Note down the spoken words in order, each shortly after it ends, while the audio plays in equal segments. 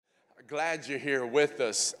Glad you're here with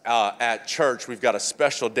us at church. We've got a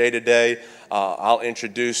special day today. I'll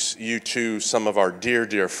introduce you to some of our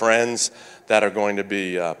dear friends that are going to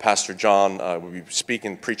be Pastor John will be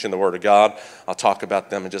speaking, preaching the Word of God. I'll talk about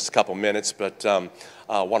them in just a couple minutes, but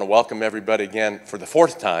I want to welcome everybody again for the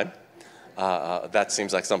fourth time. That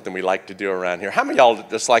seems like something we like to do around here. How many of y'all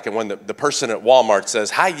just like it when the person at Walmart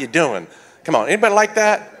says, "How you doing?" Come on, anybody like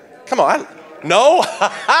that? Come on, no?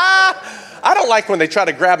 I don't like when they try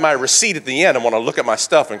to grab my receipt at the end and want to look at my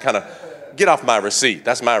stuff and kind of get off my receipt.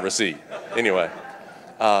 That's my receipt. Anyway,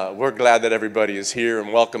 we're glad that everybody is here,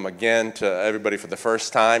 and welcome again to everybody for the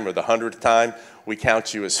first time or the 100th time. We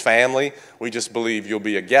count you as family. We just believe you'll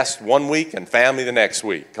be a guest one week and family the next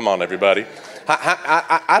week. Come on, everybody.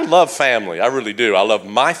 I love family. I really do. I love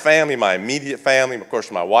my family, my immediate family, of course,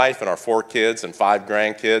 my wife and our 4 kids and 5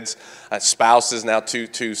 grandkids. Spouses, now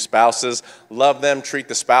two spouses. Love them, treat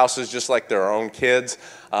the spouses just like their own kids.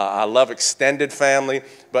 I love extended family.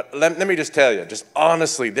 But let me just tell you, just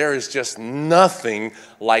honestly, there is just nothing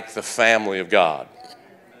like the family of God.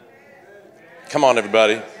 Come on,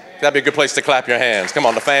 everybody. That'd be a good place to clap your hands. Come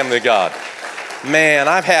on, the family of God. Man,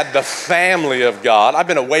 I've had the family of God. I've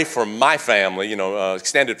been away from my family,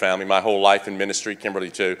 extended family, my whole life in ministry,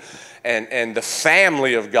 Kimberly too. And the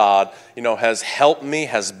family of God, has helped me,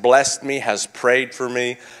 has blessed me, has prayed for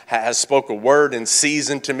me, has spoke a word in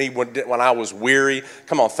season to me when I was weary.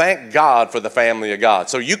 Come on, thank God for the family of God.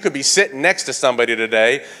 So you could be sitting next to somebody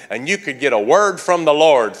today and you could get a word from the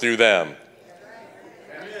Lord through them.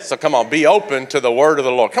 So come on, be open to the word of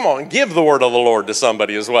the Lord. Come on, give the word of the Lord to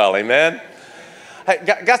somebody as well. Amen. Hey,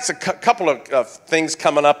 got a couple of things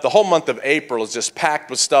coming up. The whole month of April is just packed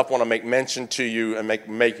with stuff I want to make mention to you and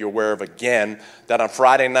make you aware of again. That on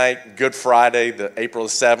Friday night, Good Friday, April the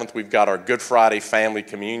 7th, we've got our Good Friday family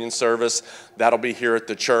communion service. That'll be here at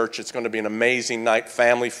the church. It's going to be an amazing night,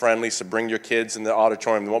 family-friendly, so bring your kids in the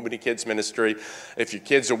auditorium. There won't be any kids ministry. If your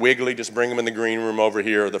kids are wiggly, just bring them in the green room over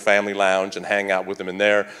here or the family lounge and hang out with them in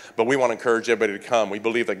there. But we want to encourage everybody to come. We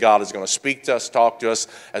believe that God is going to speak to us, talk to us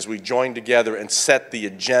as we join together and set the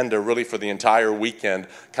agenda really for the entire weekend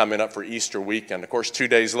coming up for Easter weekend. Of course, 2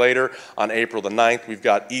 days later, on April the 9th, we've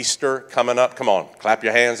got Easter coming up. Come on, clap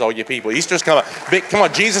your hands, all you people. Easter's coming. Come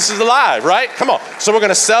on, Jesus is alive, right? Come on. So we're going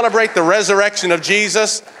to celebrate the resurrection of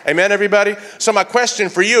Jesus. Amen, everybody? So my question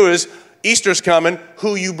for you is, Easter's coming.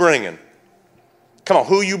 Who you bringing? Come on,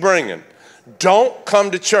 who you bringing? Don't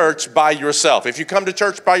come to church by yourself. If you come to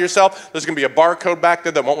church by yourself, there's going to be a barcode back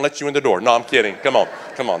there that won't let you in the door. No, I'm kidding. Come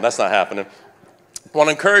on, that's not happening. I want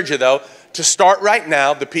to encourage you, though, to start right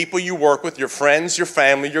now. The people you work with, your friends, your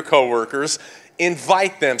family, your coworkers,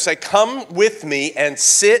 invite them. Say, come with me and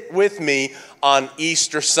sit with me on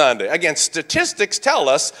Easter Sunday. Again, statistics tell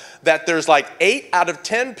us that there's like 8 out of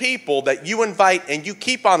 10 people that you invite and you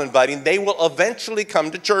keep on inviting, they will eventually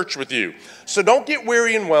come to church with you. So don't get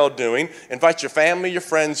weary in well-doing. Invite your family, your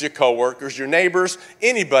friends, your coworkers, your neighbors,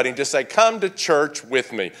 anybody, and just say, come to church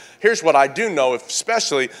with me. Here's what I do know,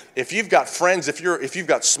 especially if you've got friends, if you've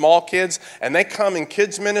got small kids and they come in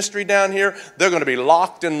kids ministry down here, they're going to be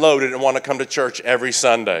locked and loaded and want to come to church every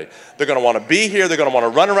Sunday. They're going to want to be here. They're going to want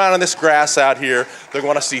to run around in this grass out here. They're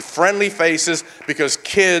going to see friendly faces because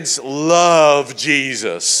kids love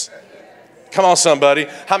Jesus. Come on, somebody.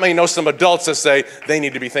 How many know some adults that say they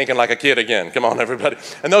need to be thinking like a kid again? Come on, everybody.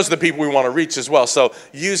 And those are the people we want to reach as well. So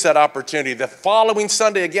use that opportunity. The following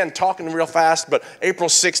Sunday, again, talking real fast, but April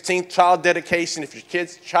 16th, child dedication. If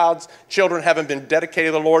your children haven't been dedicated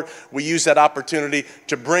to the Lord, we use that opportunity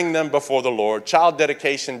to bring them before the Lord. Child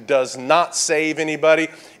dedication does not save anybody.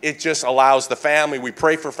 It just allows the family. We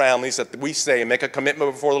pray for families that we say and make a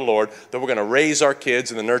commitment before the Lord that we're going to raise our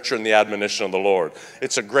kids in the nurture and the admonition of the Lord.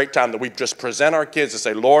 It's a great time that we just present our kids and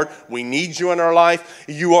say, Lord, we need you in our life.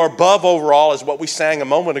 You are above overall, is what we sang a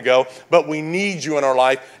moment ago, but we need you in our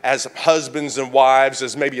life as husbands and wives,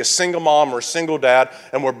 as maybe a single mom or a single dad,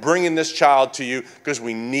 and we're bringing this child to you because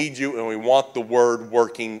we need you and we want the word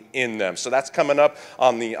working in them. So that's coming up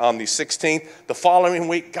on the 16th. The following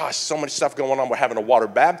week, gosh, so much stuff going on. We're having a water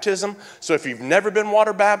baptism. So if you've never been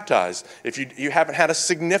water baptized, if you haven't had a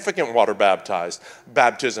significant water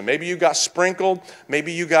baptism, maybe you got sprinkled,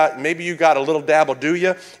 maybe you got a little dabble, do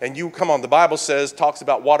you? And you come on, the Bible talks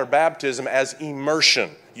about water baptism as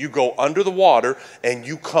immersion. You go under the water and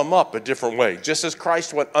you come up a different way. Just as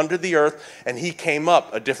Christ went under the earth and he came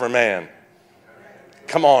up a different man.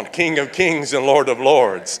 Come on, King of Kings and Lord of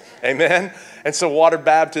Lords. Amen? And so water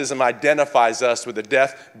baptism identifies us with the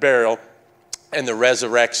death, burial, and the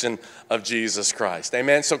resurrection of Jesus Christ.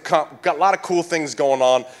 Amen. So got a lot of cool things going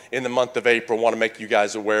on in the month of April. Want to make you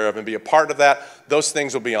guys aware of and be a part of that. Those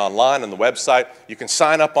things will be online on the website. You can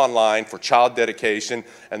sign up online for child dedication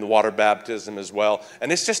and the water baptism as well.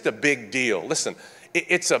 And it's just a big deal. Listen,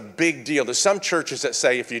 it's a big deal. There's some churches that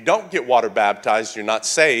say if you don't get water baptized, you're not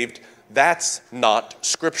saved. That's not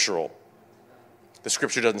scriptural. The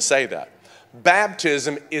scripture doesn't say that.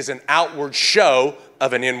 Baptism is an outward show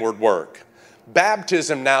of an inward work.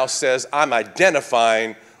 Baptism now says I'm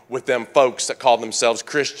identifying with them folks that call themselves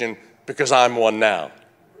Christian because I'm one now.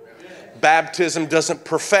 Baptism doesn't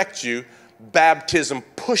perfect you. Baptism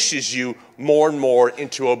pushes you more and more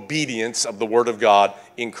into obedience of the Word of God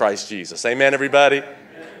in Christ Jesus. Amen, everybody?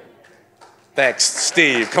 Amen. Thanks,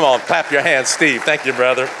 Steve. Come on, clap your hands, Steve. Thank you,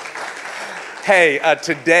 brother. Hey,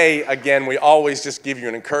 today, again, we always just give you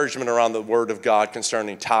an encouragement around the Word of God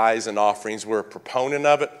concerning tithes and offerings. We're a proponent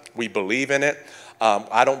of it. We believe in it.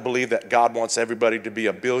 I don't believe that God wants everybody to be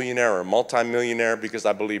a billionaire or a multimillionaire because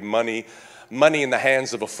I believe money in the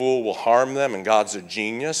hands of a fool will harm them, and God's a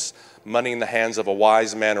genius. Money in the hands of a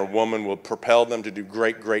wise man or woman will propel them to do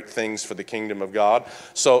great, great things for the kingdom of God.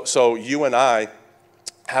 So you and I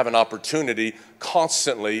have an opportunity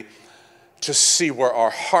constantly to see where our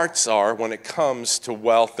hearts are when it comes to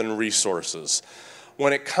wealth and resources.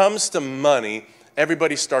 When it comes to money,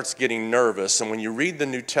 everybody starts getting nervous. And when you read the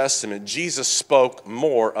New Testament, Jesus spoke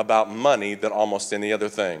more about money than almost any other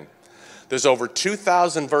thing. There's over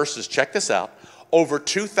 2,000 verses, check this out, over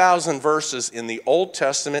 2,000 verses in the Old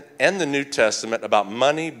Testament and the New Testament about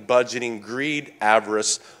money, budgeting, greed,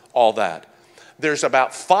 avarice, all that. There's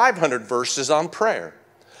about 500 verses on prayer,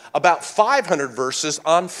 about 500 verses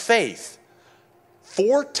on faith.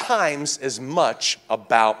 4 times as much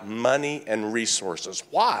about money and resources.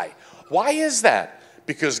 Why? Why is that?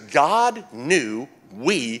 Because God knew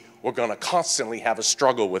we were going to constantly have a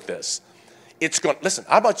struggle with this. It's going. Listen,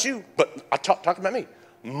 how about you? But I talk about me.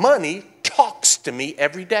 Money talks to me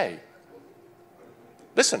every day.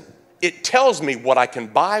 Listen, it tells me what I can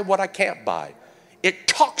buy, what I can't buy. It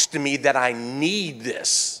talks to me that I need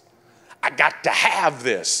this. I got to have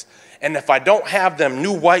this. And if I don't have them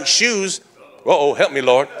new white shoes, uh-oh, help me,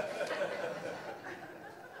 Lord.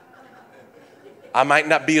 I might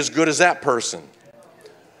not be as good as that person.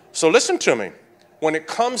 So listen to me. When it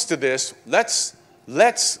comes to this, let's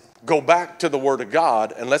go back to the Word of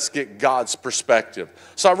God and let's get God's perspective.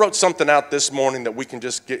 So I wrote something out this morning that we can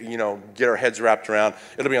just get our heads wrapped around.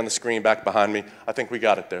 It'll be on the screen back behind me. I think we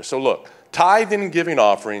got it there. So look, tithing and giving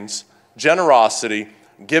offerings, generosity,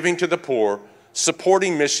 giving to the poor,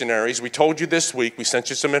 supporting missionaries. We told you this week, we sent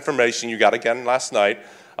you some information, you got again last night,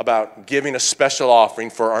 about giving a special offering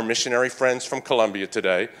for our missionary friends from Colombia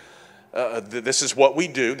today. This is what we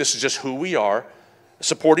do. This is just who we are.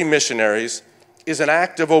 Supporting missionaries is an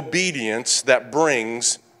act of obedience that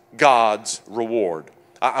brings God's reward.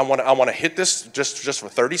 I want to hit this just for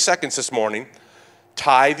 30 seconds this morning.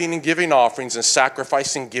 Tithing and giving offerings and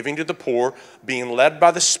sacrificing, giving to the poor, being led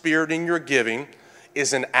by the Spirit in your giving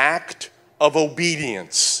is an act of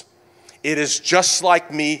obedience. It is just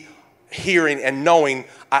like me hearing and knowing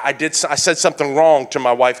I said something wrong to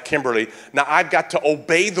my wife Kimberly. Now I've got to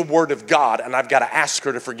obey the Word of God and I've got to ask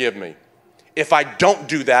her to forgive me. If I don't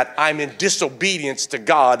do that, I'm in disobedience to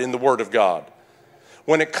God in the Word of God.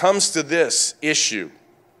 When it comes to this issue,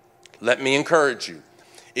 let me encourage you.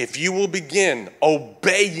 If you will begin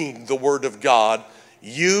obeying the Word of God,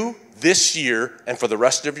 you this year and for the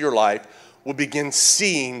rest of your life will begin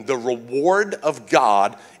seeing the reward of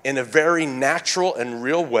God in a very natural and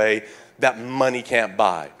real way that money can't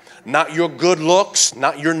buy. Not your good looks,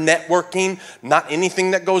 not your networking, not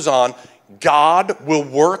anything that goes on. God will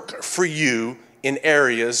work for you in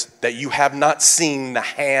areas that you have not seen the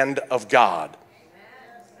hand of God.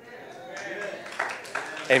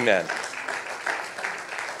 Amen.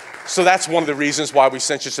 So that's one of the reasons why we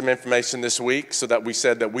sent you some information this week, so that we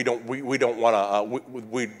said that we don't want to,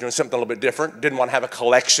 we're doing something a little bit different. Didn't want to have a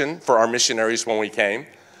collection for our missionaries when we came,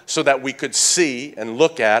 so that we could see and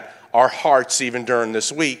look at our hearts even during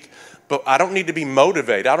this week. But I don't need to be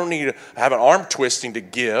motivated. I don't need to have an arm twisting to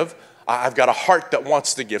give. I've got a heart that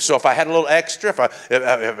wants to give. So if I had a little extra, if I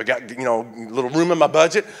got a little room in my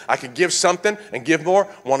budget, I could give something and give more.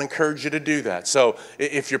 I want to encourage you to do that. So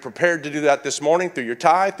if you're prepared to do that this morning through your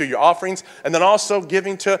tithe, through your offerings, and then also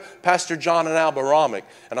giving to Pastor John and Alba Ramick,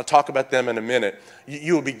 and I'll talk about them in a minute,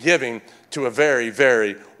 you will be giving to a very,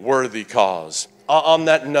 very worthy cause. On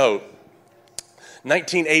that note,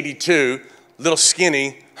 1982, little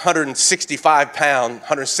skinny, 175 pound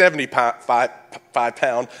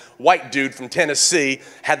white dude from Tennessee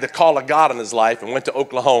had the call of God in his life and went to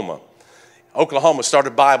Oklahoma. Oklahoma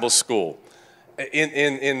started Bible school.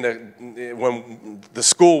 When the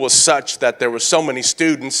school was such that there were so many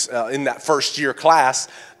students in that first year class,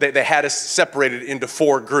 they had us separated into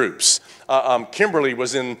 4 groups. Kimberly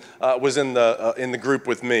was in the group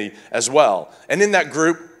with me as well, and in that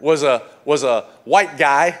group was a white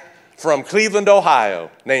guy from Cleveland, Ohio,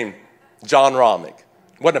 named John Romick.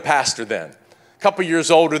 Wasn't a pastor then. A couple years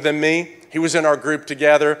older than me. He was in our group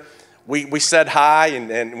together. We said hi,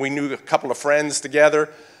 and we knew a couple of friends together.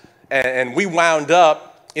 And we wound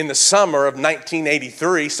up in the summer of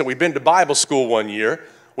 1983, so we've been to Bible school one year.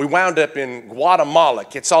 We wound up in Guatemala,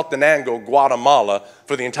 Quetzaltenango, Guatemala,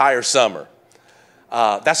 for the entire summer.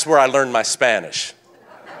 That's where I learned my Spanish.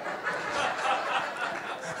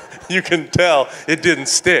 You can tell it didn't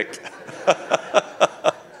stick.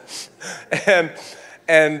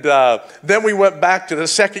 And then we went back to the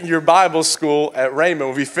second year Bible school at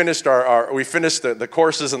Raymond. We finished the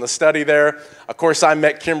courses and the study there. Of course, I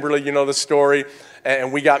met Kimberly, you know the story,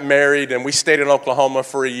 and we got married, and we stayed in Oklahoma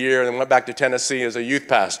for a year, and then went back to Tennessee as a youth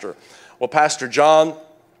pastor. Well, Pastor John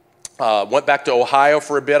went back to Ohio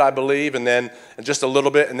for a bit, I believe, and then just a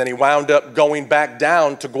little bit, and then he wound up going back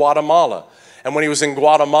down to Guatemala. And when he was in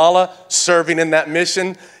Guatemala, serving in that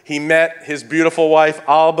mission, he met his beautiful wife,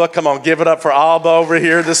 Alba. Come on, give it up for Alba over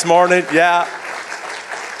here this morning. Yeah.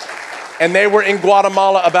 And they were in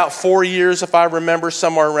Guatemala about 4 years, if I remember,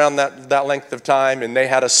 somewhere around that length of time. And they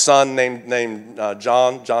had a son named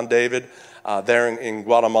John David, there in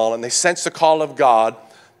Guatemala. And they sensed the call of God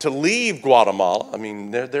to leave Guatemala. I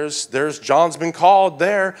mean, there's John's been called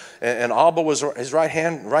there, and Alba was his right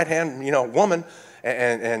hand, woman.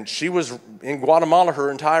 And she was in Guatemala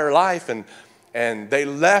her entire life, and they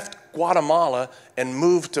left Guatemala and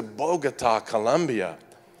moved to Bogota, Colombia.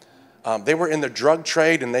 They were in the drug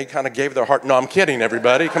trade, and they kind of gave their heart. No, I'm kidding,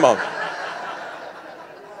 everybody. Come on.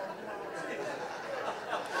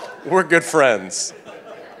 We're good friends.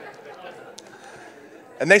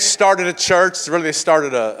 And they started a church. Really, they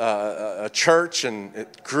started a church, and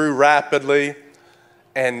it grew rapidly.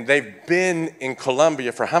 And they've been in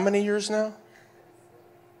Colombia for how many years now?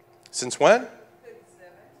 Since when?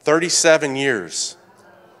 37 years.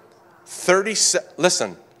 37.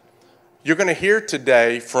 Listen, you're going to hear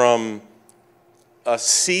today from a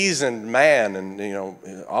seasoned man, and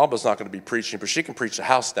Alba's not going to be preaching, but she can preach the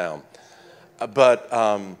house down. But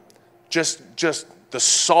just the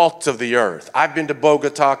salt of the earth. I've been to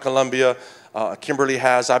Bogota, Colombia. Kimberly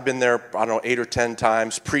has. I've been there, 8 or 10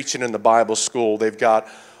 times, preaching in the Bible school. They've got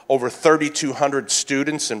over 3,200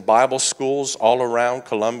 students in Bible schools all around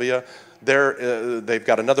Colombia. They've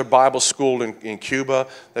got another Bible school in Cuba.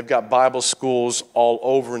 They've got Bible schools all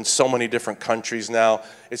over in so many different countries now.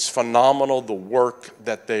 It's phenomenal, the work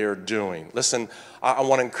that they are doing. Listen, I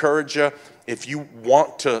want to encourage you, if you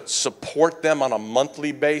want to support them on a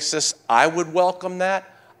monthly basis, I would welcome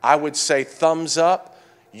that. I would say thumbs up.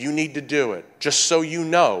 You need to do it. Just so you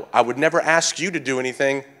know, I would never ask you to do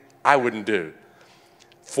anything I wouldn't do.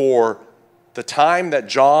 For the time that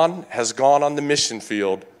John has gone on the mission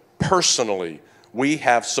field, personally, we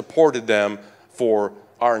have supported them for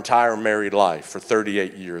our entire married life, for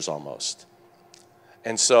 38 years almost.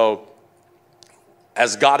 And so,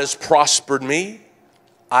 as God has prospered me,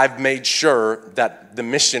 I've made sure that the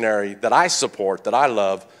missionary that I support, that I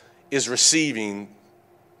love, is receiving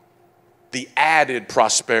the added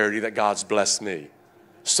prosperity that God's blessed me.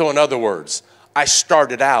 So in other words, I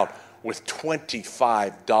started out with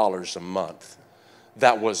 $25 a month.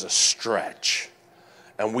 That was a stretch.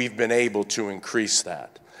 And we've been able to increase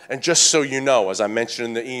that. And just so you know, as I mentioned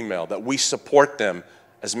in the email, that we support them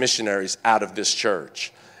as missionaries out of this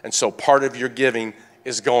church. And so part of your giving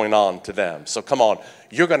is going on to them. So come on,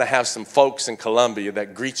 you're going to have some folks in Colombia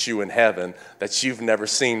that greet you in heaven that you've never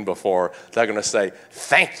seen before. They're going to say,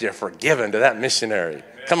 thank you for giving to that missionary. Amen.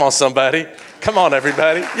 Come on, somebody. Come on,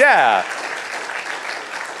 everybody. Yeah.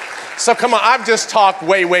 So come on, I've just talked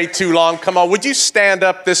way too long. Come on, would you stand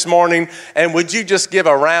up this morning and would you just give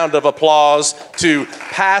a round of applause to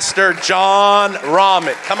Pastor John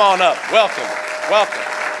Romick? Come on up. Welcome. Welcome.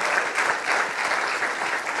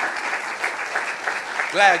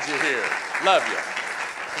 Glad you're here. Love you.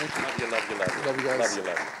 Love you, love you, love you. Love you guys. Love you,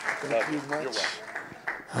 love you. Thank you much. You're welcome.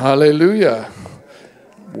 Hallelujah.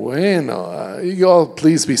 Bueno. You all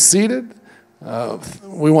please be seated.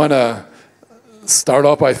 We want to start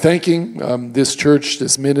off by thanking this church,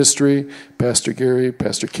 this ministry, Pastor Gary,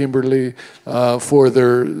 Pastor Kimberly, for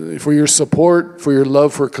your support, for your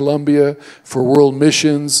love for Colombia, for world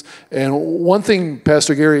missions. And one thing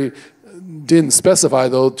Pastor Gary didn't specify,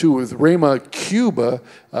 though, too, with Rhema Cuba,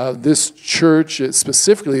 this church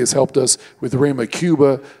specifically has helped us with Rhema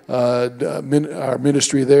Cuba, our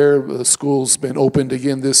ministry there. The school's been opened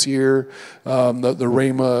again this year, the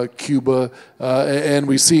Rhema Cuba, and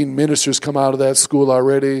we've seen ministers come out of that school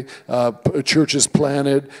already, churches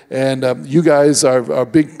planted, and you guys are a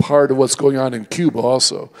big part of what's going on in Cuba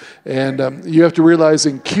also. And you have to realize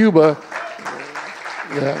in Cuba,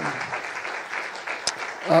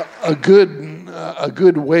 a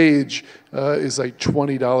good wage is like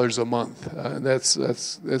 $20 a month.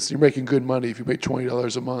 That's you're making good money if you make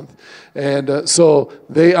 $20 a month. And so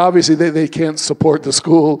they obviously they can't support the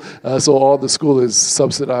school, so all the school is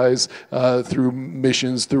subsidized through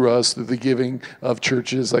missions, through us, through the giving of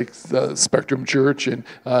churches like the Spectrum Church and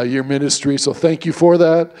your ministry. So thank you for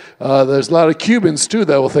that. There's a lot of Cubans too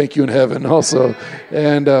that will thank you in heaven also.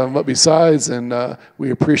 And but besides, and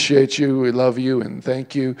we appreciate you, we love you, and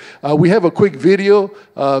thank you. We have a quick video,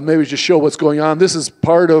 maybe just show what's going on. This is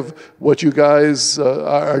part of what you guys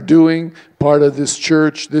are doing, part of this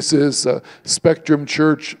church. This is Spectrum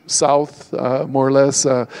Church South, more or less,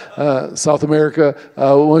 South America.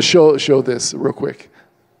 We'll show this real quick.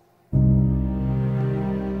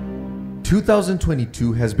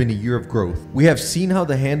 2022 has been a year of growth. We have seen how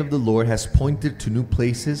the hand of the Lord has pointed to new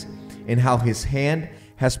places and how His hand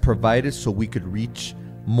has provided so we could reach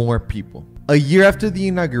more people. A year after the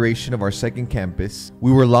inauguration of our second campus,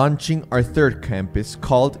 we were launching our third campus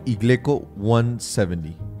called Igleco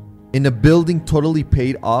 170. In a building totally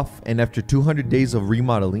paid off, and after 200 days of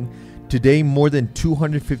remodeling, today more than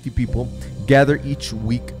 250 people gather each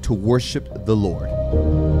week to worship the Lord.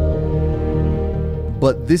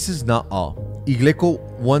 But this is not all. Igleco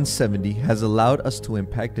 170 has allowed us to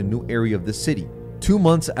impact a new area of the city. 2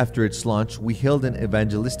 months after its launch, we held an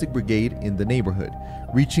evangelistic brigade in the neighborhood,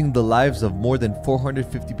 reaching the lives of more than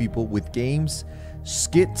 450 people with games,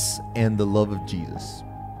 skits, and the love of Jesus.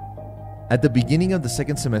 At the beginning of the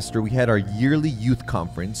second semester, we had our yearly youth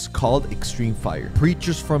conference called Extreme Fire.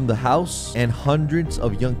 Preachers from the house and hundreds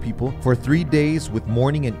of young people for 3 days with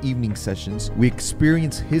morning and evening sessions. We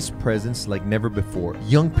experienced His presence like never before.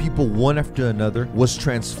 Young people, one after another, was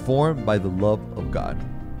transformed by the love of God.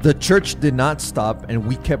 The church did not stop, and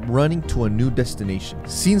we kept running to a new destination.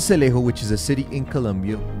 Sincelejo, which is a city in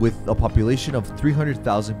Colombia with a population of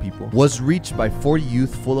 300,000 people, was reached by 40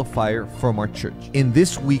 youth full of fire from our church. In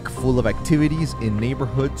this week full of activities in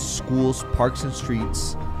neighborhoods, schools, parks, and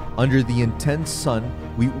streets, under the intense sun,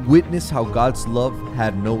 we witnessed how God's love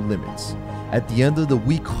had no limits. At the end of the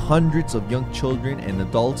week, hundreds of young children and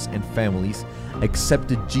adults and families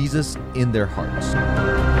accepted Jesus in their hearts.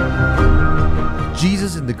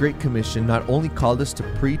 Jesus in the Great Commission not only called us to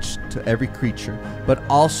preach to every creature, but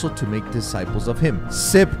also to make disciples of Him.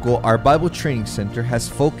 SEPCO, our Bible training center, has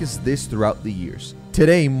focused this throughout the years.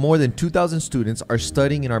 Today, more than 2,000 students are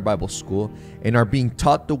studying in our Bible school and are being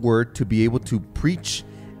taught the Word to be able to preach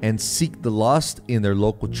and seek the lost in their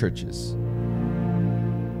local churches.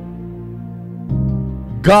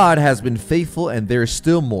 God has been faithful, and there is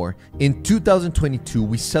still more. In 2022,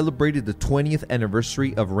 we celebrated the 20th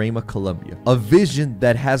anniversary of Rhema Colombia, a vision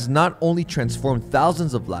that has not only transformed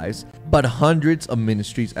thousands of lives, but hundreds of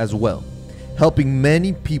ministries as well, helping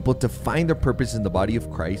many people to find their purpose in the body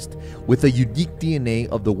of Christ with a unique DNA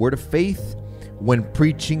of the word of faith when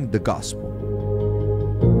preaching the gospel.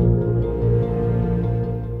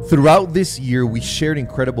 Throughout this year, we shared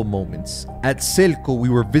incredible moments. At Celco, we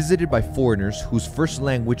were visited by foreigners whose first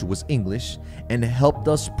language was English and helped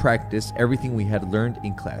us practice everything we had learned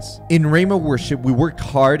in class. In Rhema Worship, we worked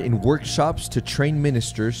hard in workshops to train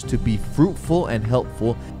ministers to be fruitful and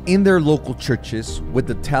helpful in their local churches with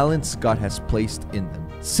the talents God has placed in them.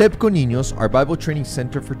 SEPCO Niños, our Bible training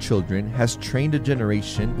center for children, has trained a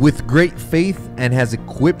generation with great faith and has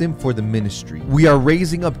equipped them for the ministry. We are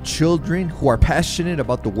raising up children who are passionate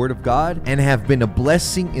about the Word of God and have been a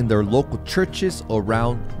blessing in their local churches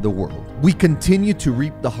around the world. We continue to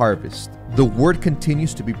reap the harvest. The Word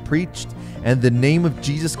continues to be preached, and the name of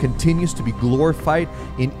Jesus continues to be glorified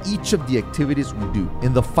in each of the activities we do.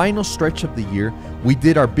 In the final stretch of the year, we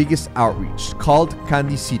did our biggest outreach, called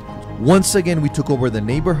Candy Circus. Once again, we took over the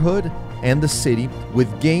neighborhood and the city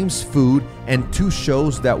with games, food, and 2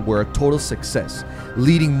 shows that were a total success,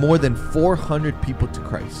 leading more than 400 people to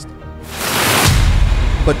Christ.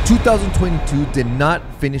 But 2022 did not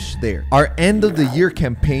finish there. Our end of the year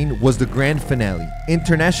campaign was the grand finale.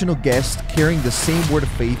 International guests carrying the same word of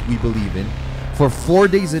faith we believe in. For 4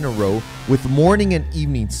 days in a row, with morning and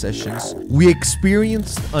evening sessions, we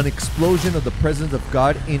experienced an explosion of the presence of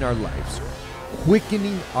God in our lives,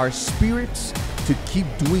 quickening our spirits to keep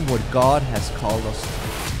doing what God has called us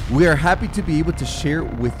to. We are happy to be able to share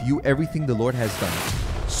with you everything the Lord has done,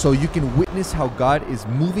 so you can witness how God is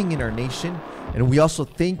moving in our nation. And we also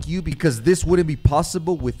thank you because this wouldn't be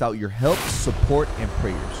possible without your help, support, and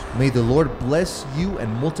prayers. May the Lord bless you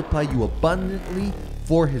and multiply you abundantly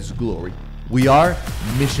for His glory. We are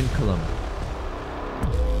Mission Colombia.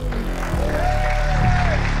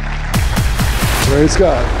 Praise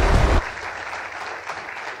God.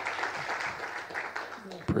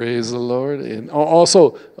 Praise the Lord. And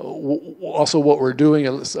also what we're doing,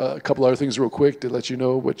 a couple other things real quick to let you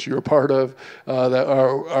know what you're a part of. That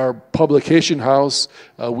our publication house,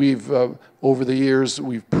 we've over the years,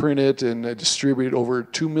 we've printed and distributed over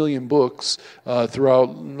 2 million books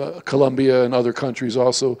throughout Colombia and other countries,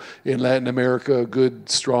 also in Latin America, good,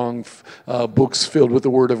 strong books filled with the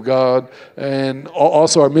Word of God. And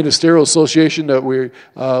also our ministerial association that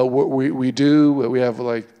we do, we have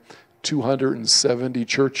like 270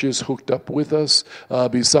 churches hooked up with us,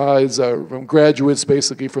 besides graduates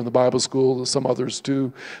basically from the Bible school, some others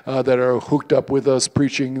too, that are hooked up with us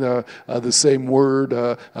preaching the same word.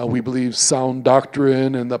 We believe sound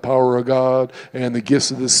doctrine and the power of God and the gifts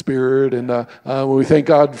of the Spirit, and we thank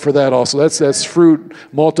God for that also. That's fruit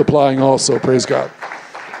multiplying also, praise God.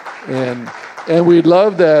 And we'd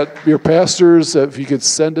love that your pastors, if you could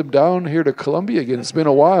send them down here to Colombia again. It's been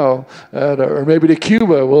a while, or maybe to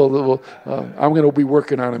Cuba. I'm going to be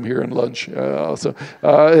working on them here in lunch. Also,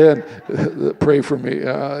 and pray for me.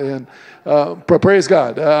 Praise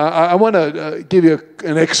God. I want to give you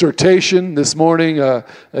an exhortation this morning.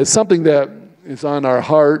 It's something that is on our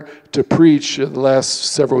heart to preach the last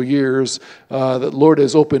several years. The Lord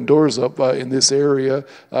has opened doors up in this area,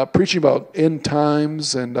 preaching about end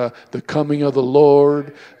times and the coming of the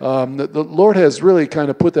Lord. The Lord has really kind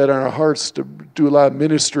of put that on our hearts to do a lot of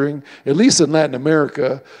ministering, at least in Latin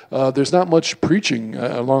America. There's not much preaching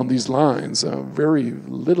along these lines, very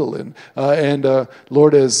little. And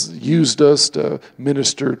Lord has used us to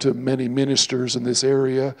minister to many ministers in this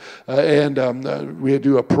area. And we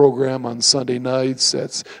do a program on Sunday nights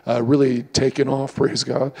that's really taken off, praise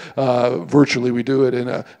God. Virtually we do it,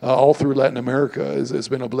 and all through Latin America. It's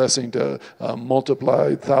been a blessing to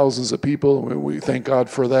multiply thousands of people. We thank God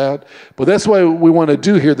for that. But that's why we want to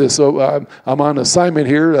do here this. So I'm on assignment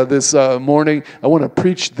here this morning. I want to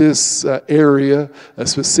preach this area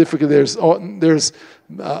specifically. There's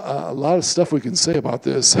a lot of stuff we can say about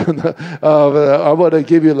this. I want to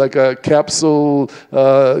give you like a capsule,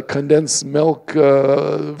 condensed milk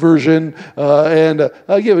version, and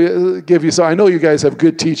I'll give you. So I know you guys have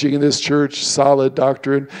good teaching in this church, solid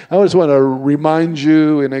doctrine. I just want to remind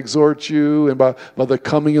you and exhort you about the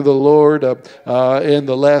coming of the Lord and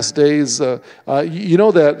the last days. You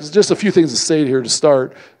know that just a few things to say here to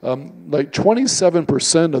start. Like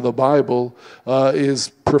 27% of the Bible is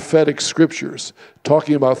prophetic scriptures,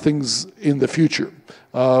 talking about things in the future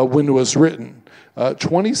when it was written.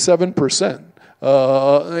 27%.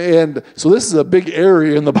 And so this is a big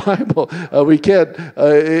area in the Bible. We can't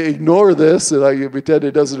ignore this and like pretend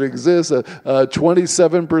it doesn't exist.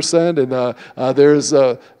 27%, and there's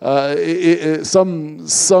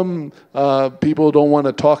some people don't want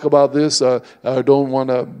to talk about this, don't want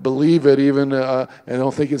to believe it even, and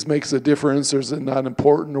don't think it makes a difference or is it not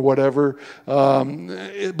important or whatever.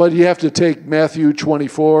 But you have to take Matthew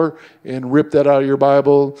 24 and rip that out of your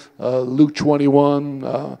Bible, Luke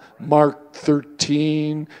 21, Mark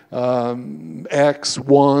 13, Acts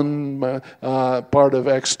 1, part of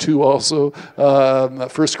Acts 2 also, 1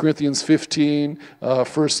 Corinthians 15, 1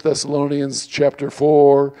 Thessalonians chapter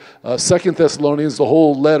 4, 2 Thessalonians, the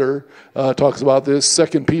whole letter talks about this,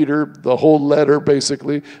 2 Peter, the whole letter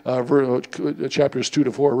basically, chapters 2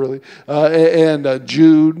 to 4 really, and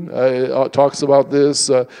Jude talks about this,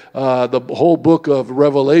 the whole book of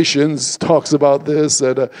Revelations talks about this,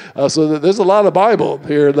 and so there's a lot of Bible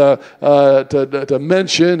here to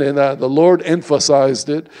mention, and the Lord emphasized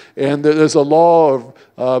it. And there's a law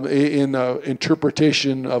of in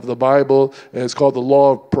interpretation of the Bible, and it's called the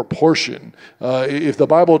law of proportion. If the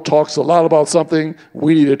Bible talks a lot about something,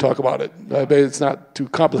 we need to talk about it. It's not too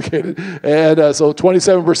complicated. And so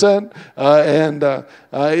 27%.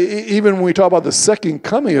 Even when we talk about the second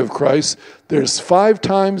coming of Christ, there's 5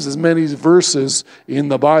 times as many verses in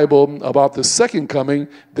the Bible about the second coming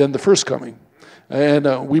than the first coming.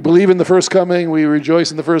 And we believe in the first coming. We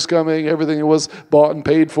rejoice in the first coming. Everything that was bought and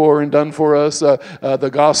paid for and done for us. The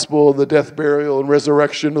gospel, the death, burial, and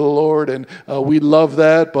resurrection of the Lord. And we love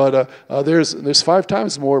that. But there's 5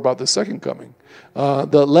 times more about the second coming.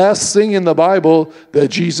 The last thing in the Bible that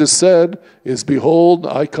Jesus said is, "Behold,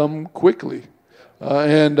 I come quickly."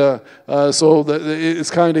 So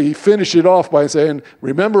it's kind of, he finished it off by saying,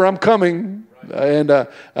 "Remember, I'm coming." And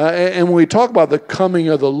when we talk about the coming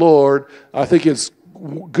of the Lord, I think it's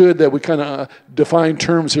good that we kind of define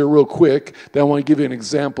terms here real quick. Then I want to give you an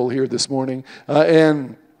example here this morning.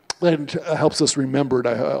 And helps us remember,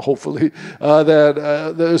 hopefully,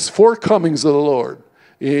 that there's four comings of the Lord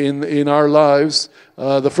in our lives.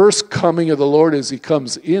 The first coming of the Lord is He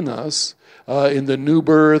comes in us. In the new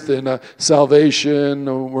birth and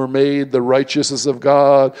salvation, we're made the righteousness of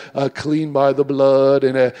God, clean by the blood,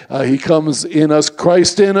 and He comes in us,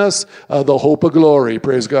 Christ in us, the hope of glory,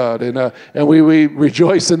 praise God. And we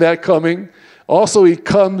rejoice in that coming. Also, He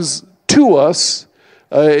comes to us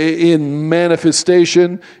in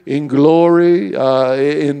manifestation, in glory,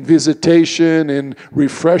 in visitation, in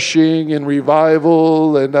refreshing, in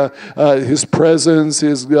revival, and His presence,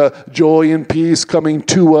 His joy and peace coming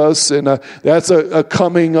to us. And that's a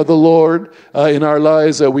coming of the Lord in our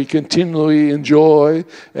lives that we continually enjoy.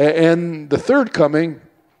 And the third coming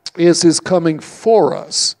is His coming for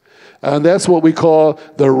us. And that's what we call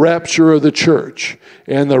the rapture of the church.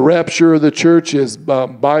 And the rapture of the church is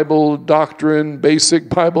Bible doctrine, basic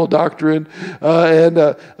Bible doctrine.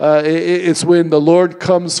 It's when the Lord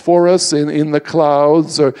comes for us in the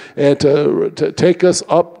clouds and to take us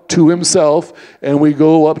up to Himself, and we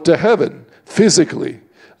go up to heaven physically.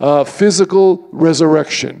 Physical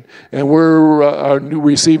resurrection, and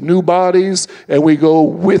receive new bodies, and we go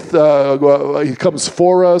with. He comes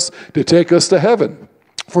for us to take us to heaven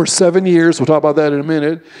for 7 years. We'll talk about that in a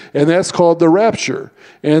minute, and that's called the rapture.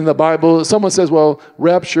 In the Bible, someone says, "Well,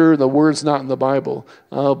 rapture, the word's not in the Bible,"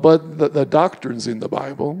 but the doctrine's in the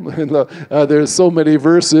Bible, and there's so many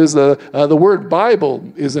verses. The word Bible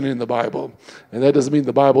isn't in the Bible, and that doesn't mean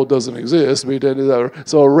the Bible doesn't exist.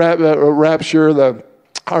 So rapture,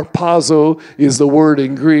 harpazo is the word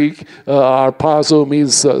in Greek. Harpazo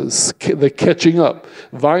means the catching up,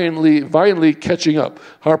 violently catching up.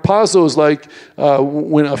 Harpazo is like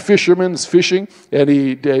when a fisherman's fishing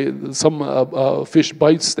and some fish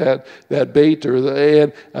bites that bait,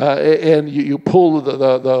 and you pull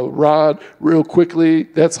the rod real quickly.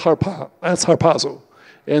 That's harpazo.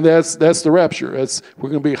 And that's the rapture. We're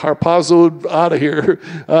going to be harpazoed out of here,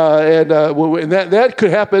 and that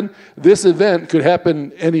could happen. This event could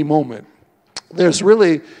happen any moment. There's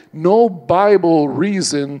really no Bible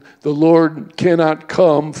reason the Lord cannot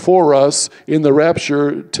come for us in the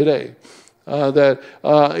rapture today.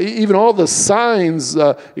 Even all the signs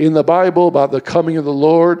in the Bible about the coming of the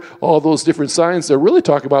Lord, all those different signs, they're really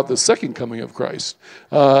talking about the second coming of Christ,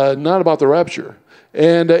 not about the rapture.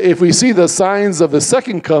 And if we see the signs of the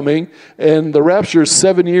second coming and the rapture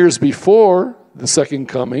 7 years before the second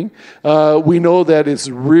coming, we know that it's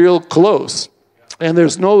real close. And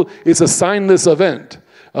it's a signless event,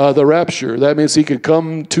 the rapture. That means He could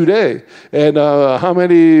come today. And how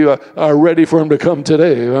many are ready for Him to come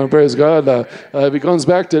today? Praise God. If He comes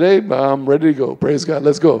back today, I'm ready to go. Praise God.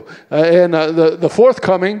 Let's go. And the fourth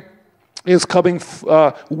coming is coming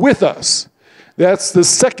with us. That's the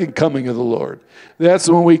second coming of the Lord. That's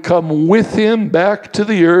when we come with Him back to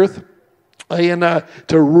the earth and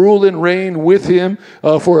to rule and reign with Him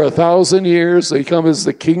for 1,000 years. He comes as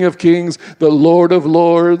the King of Kings, the Lord of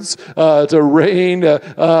Lords, to reign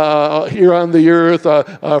here on the earth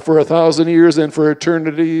for 1,000 years, and for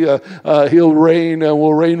eternity He'll reign, and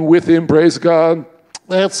we'll reign with Him. Praise God.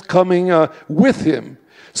 That's coming with Him.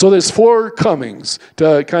 So there's four comings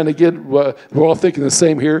to kind of get, we're all thinking the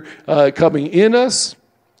same here, coming in us,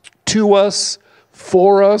 to us,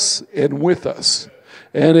 for us, and with us.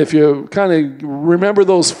 And if you kind of remember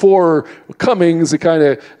those four comings, it kind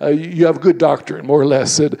of you have good doctrine, more or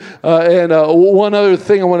less. And one other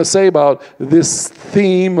thing I want to say about this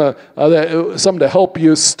theme, something to help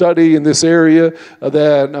you study in this area,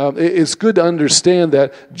 that it's good to understand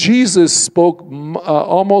that Jesus spoke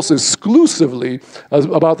almost exclusively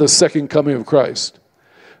about the second coming of Christ.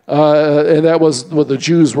 And that was what the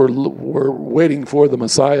Jews were waiting for, the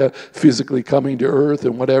Messiah physically coming to earth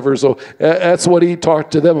and whatever. So that's what He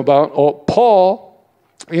talked to them about. Paul,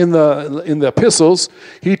 in the epistles,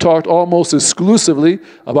 he talked almost exclusively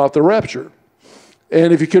about the rapture.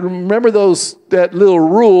 And if you can remember that little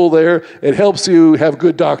rule there, it helps you have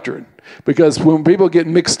good doctrine. Because when people get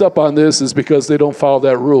mixed up on this, is because they don't follow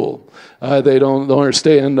that rule. They don't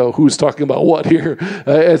understand who's talking about what here.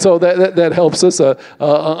 And so that helps us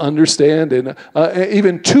understand. And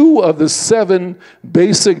even 2 of the 7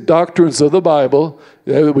 basic doctrines of the Bible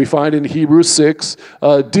that we find in Hebrews 6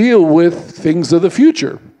 deal with things of the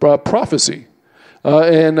future, prophecy.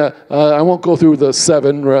 I won't go through the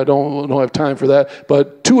 7. I don't have time for that.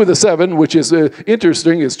 But 2 of the 7, which is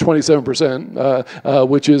interesting, is 27%,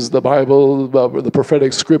 which is the Bible, the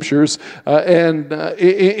prophetic scriptures. In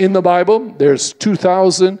the Bible, there's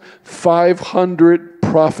 2,500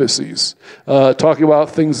 prophecies talking about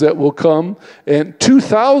things that will come. And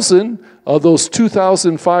 2,000 of those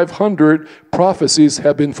 2,500 prophecies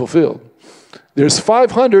have been fulfilled. There's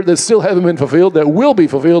 500 that still haven't been fulfilled, that will be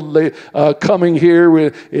fulfilled coming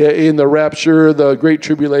here in the rapture, the great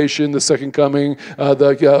tribulation, the second coming,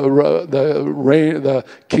 the reign, the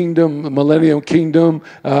kingdom, millennium kingdom,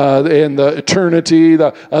 and the eternity.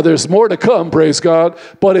 There's more to come, praise God.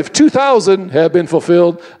 But if 2,000 have been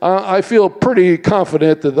fulfilled, I feel pretty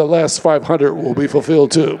confident that the last 500 will be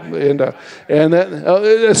fulfilled too. And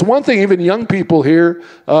that's one thing. Even young people here,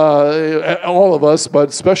 all of us, but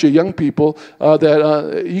especially young people.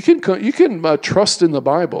 That you can trust in the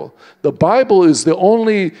Bible. The Bible is the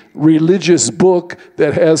only religious book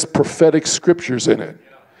that has prophetic scriptures in it.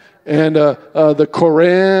 And the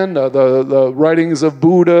Quran, the writings of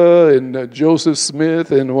Buddha and Joseph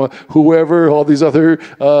Smith and whoever, all these other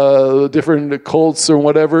different cults or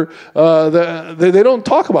whatever, they don't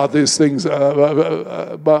talk about these things,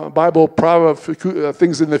 Bible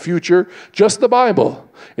things in the future, just the Bible.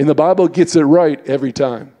 And the Bible gets it right every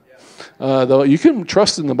time. You can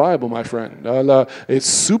trust in the Bible, my friend. It's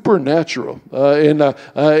supernatural.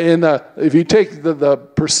 If you take the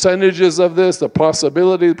percentages of this, the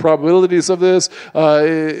probabilities of this,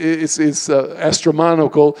 it's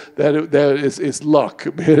astronomical. It's luck.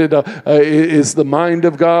 It is the mind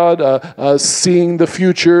of God, seeing the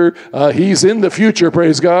future. He's in the future,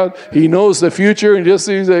 praise God. He knows the future, and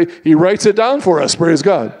he writes it down for us, praise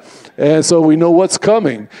God. And so we know what's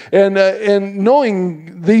coming. And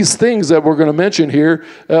knowing these things that we're going to mention here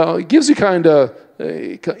gives you kind of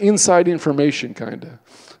inside information, kind of.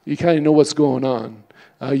 You kind of know what's going on.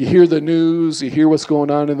 You hear the news, you hear what's going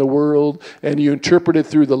on in the world, and you interpret it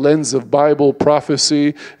through the lens of Bible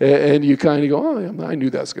prophecy, and you kind of go, oh, I knew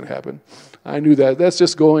that's going to happen. I knew that. That's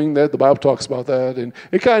just going, that the Bible talks about that. And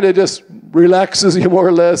it kind of just relaxes you more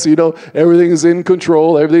or less. Everything's in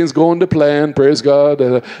control. Everything's going to plan. Praise God.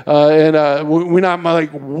 We're not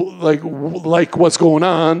like what's going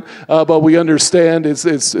on, but we understand it's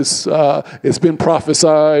been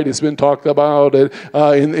prophesied. It's been talked about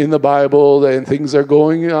in the Bible, and things are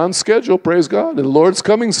going on schedule. Praise God. And the Lord's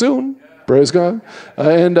coming soon. Praise God.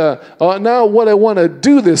 Now what I want to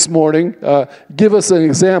do this morning, give us an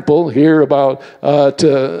example here about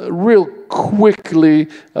to real quickly.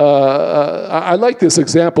 I like this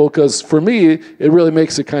example because for me, it really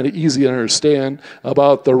makes it kind of easy to understand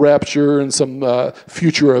about the rapture and some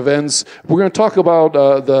future events. We're going to talk about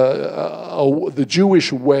the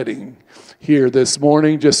Jewish wedding here this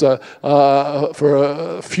morning, just for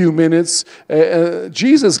a few minutes.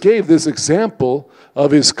 Jesus gave this example of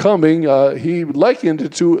his coming. He likened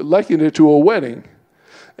it to a wedding.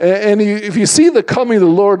 And if you see the coming of the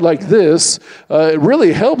Lord like this, it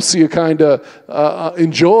really helps you kind of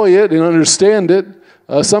enjoy it and understand it.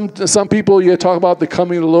 Some people, you talk about the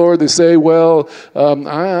coming of the Lord, they say, well,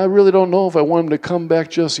 I really don't know if I want him to come back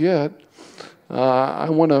just yet. I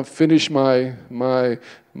want to finish my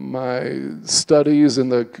studies in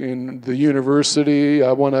the university.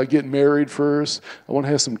 I want to get married first. I want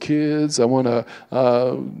to have some kids. I want to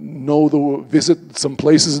visit some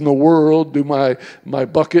places in the world, do my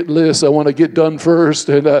bucket list. I want to get done first,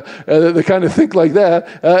 and they kind of think like that.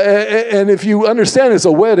 And if you understand it's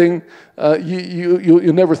a wedding,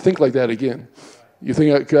 you'll never think like that again. You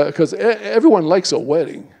think, because everyone likes a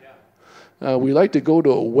wedding. We like to go to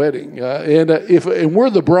a wedding, and we're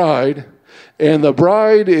the bride. And the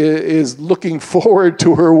bride is looking forward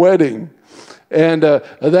to her wedding. And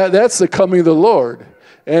that's the coming of the Lord.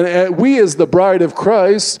 And we as the bride of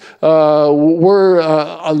Christ, we're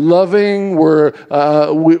loving,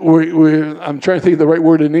 I'm trying to think of the right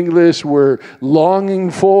word in English, we're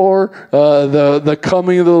longing for the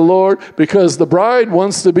coming of the Lord because the bride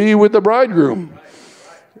wants to be with the bridegroom.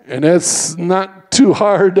 And that's not too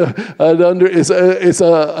hard to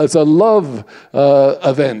it's a love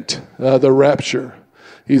event, the rapture.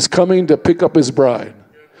 He's coming to pick up his bride,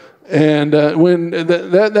 and when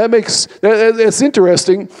that's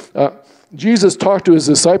interesting. Jesus talked to his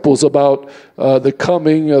disciples about the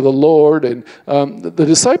coming of the Lord, and the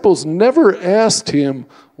disciples never asked him,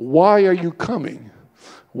 "Why are you coming?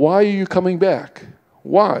 Why are you coming back?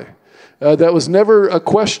 Why?" That was never a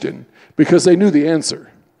question because they knew the answer.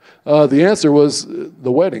 The answer was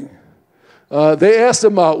the wedding. They asked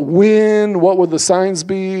him about when, what would the signs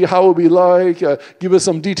be, how would it be like, give us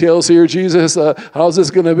some details here, Jesus, how's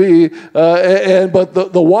this going to be? But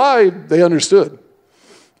the why, they understood.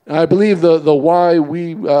 I believe the why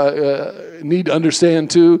we need to understand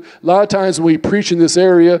too. A lot of times when we preach in this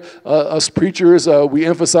area, us preachers, we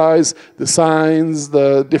emphasize the signs,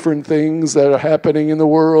 the different things that are happening in the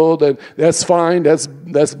world, and that's fine, that's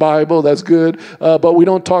Bible, that's good, but we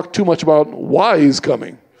don't talk too much about why he's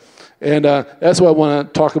coming. And that's what I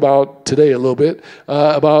want to talk about today a little bit,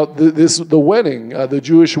 about the wedding, the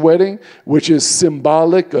Jewish wedding, which is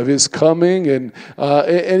symbolic of his coming. And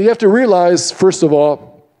you have to realize, first of all,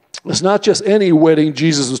 it's not just any wedding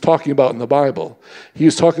Jesus was talking about in the Bible. He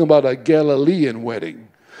was talking about a Galilean wedding.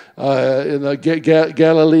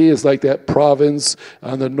 Galilee is like that province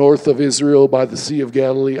on the north of Israel by the Sea of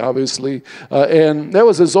Galilee, obviously. And that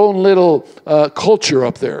was his own little culture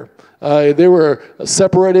up there. They were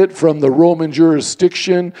separated from the Roman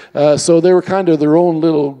jurisdiction, so they were kind of their own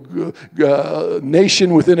little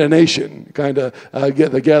nation within a nation, kind of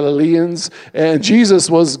the Galileans. And Jesus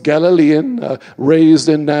was Galilean, raised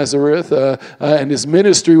in Nazareth, and his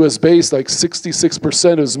ministry was based, like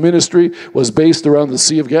 66% of his ministry was based around the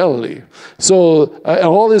Sea of Galilee. So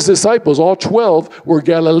all his disciples, all 12, were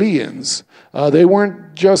Galileans. They weren't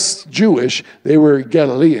just Jewish, they were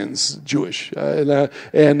Galileans, Jewish. And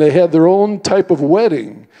they had their own type of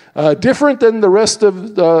wedding. Different than the rest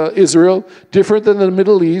of Israel, different than the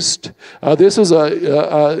Middle East. This is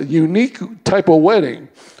a unique type of wedding.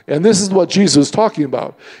 And this is what Jesus is talking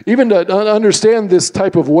about. Even to understand this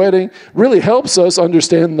type of wedding really helps us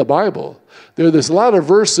understand the Bible. There's a lot of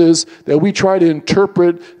verses that we try to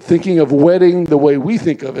interpret thinking of wedding the way we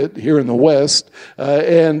think of it here in the West,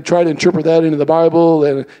 and try to interpret that into the Bible,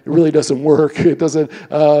 and it really doesn't work. It doesn't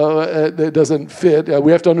fit.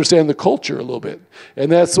 We have to understand the culture a little bit.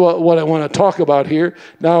 And that's what I want to talk about here.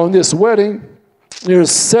 Now, in this wedding,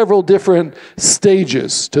 there's several different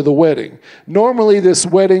stages to the wedding. Normally, this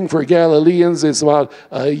wedding for Galileans is about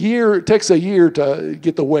a year. It takes a year to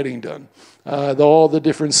get the wedding done. All the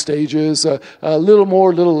different stages, a little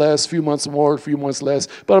more, a little less, a few months more, a few months less,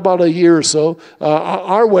 but about a year or so.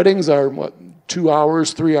 Our weddings are, 2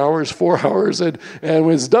 hours, 3 hours, 4 hours, and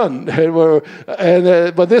it's done.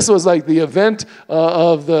 But this was like the event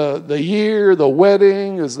of the year. The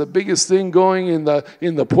wedding is the biggest thing going in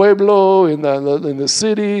the pueblo, in the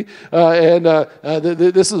city,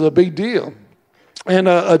 this is a big deal. And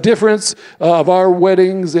a difference of our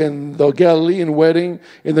weddings and the Galilean wedding.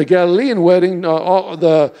 In the Galilean wedding,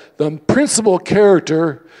 the principal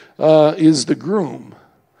character is the groom,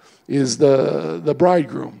 is the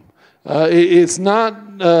bridegroom. It's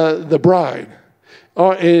not the bride.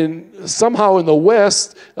 And somehow in the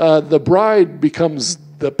West, the bride becomes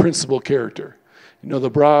the principal character. You know,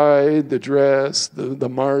 the bride, the dress, the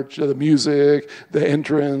march, the music, the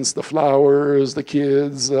entrance, the flowers, the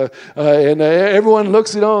kids, and everyone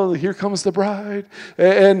looks, here comes the bride.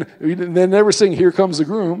 And they never sing, here comes the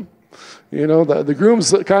groom. You know, the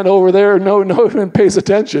groom's kind of over there, no one pays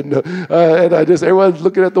attention. And everyone's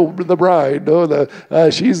looking at the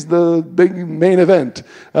bride. She's the big main event.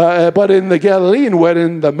 But in the Galilean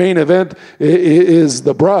wedding, the main event is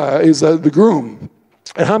the bride, is the groom.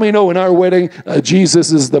 And how many know in our wedding,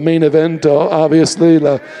 Jesus is the main event, obviously.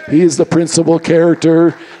 He is the principal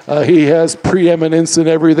character. He has preeminence in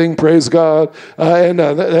everything, praise God.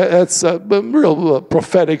 That's real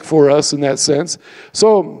prophetic for us in that sense.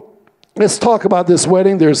 So let's talk about this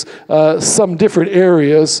wedding. There's some different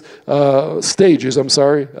areas, stages, I'm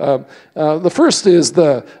sorry. The first is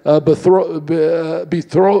the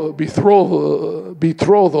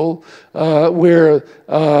betrothal, where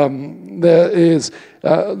there is,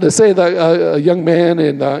 let's say that a young man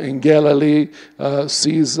in Galilee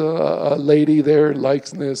sees a lady there,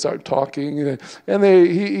 likes, and they start talking, and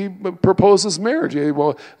he proposes marriage.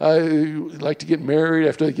 Well, like to get married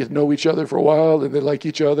after they get to know each other for a while, and they like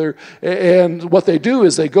each other. And what they do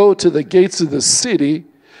is they go to the gates of the city,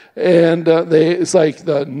 and it's like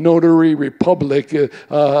the notary republic, the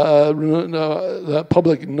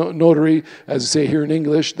public notary, as you say here in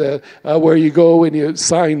English, that where you go and you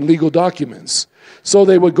sign legal documents. So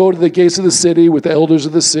they would go to the gates of the city with the elders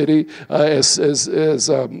of the city as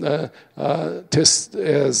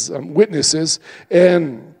witnesses,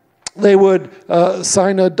 and they would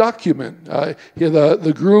sign a document.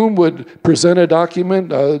 The groom would present a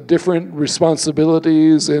document, different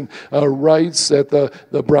responsibilities and rights that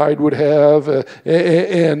the bride would have,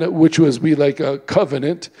 and which would be like a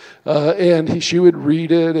covenant. And she would read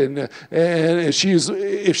it, and if she's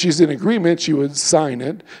in agreement, she would sign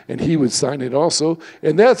it, and he would sign it also.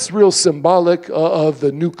 And that's real symbolic of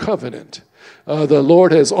the new covenant. The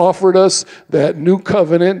Lord has offered us that new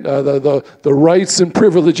covenant, the rights and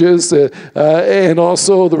privileges, and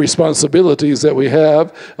also the responsibilities that we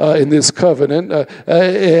have in this covenant,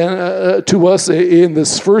 and to us in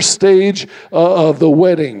this first stage of the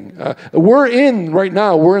wedding. We're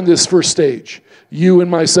in this first stage. You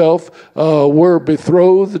and myself, we're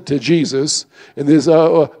betrothed to Jesus. And this,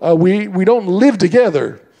 we don't live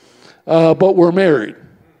together, but we're married.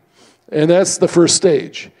 And that's the first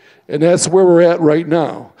stage. And that's where we're at right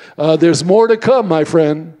now. There's more to come, my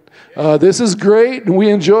friend. This is great, and we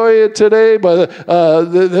enjoy it today, but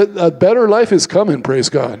a better life is coming, praise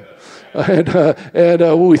God.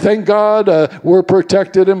 And we thank God we're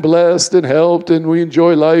protected and blessed and helped, and we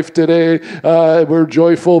enjoy life today. We're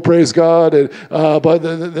joyful, praise God. But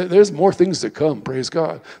there's more things to come, praise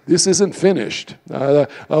God. This isn't finished.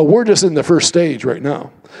 We're just in the first stage right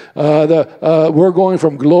now. We're going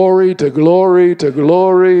from glory to glory to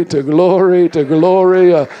glory to glory to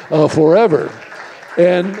glory forever.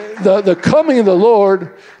 And the coming of the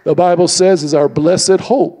Lord, the Bible says, is our blessed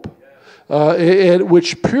hope,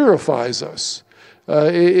 which purifies us.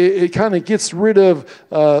 It kind of gets rid of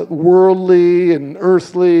worldly and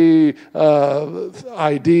earthly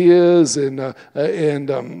ideas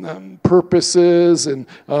and purposes, and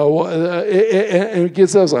it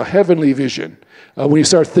gives us a heavenly vision. When you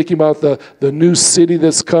start thinking about the new city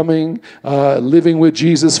that's coming, living with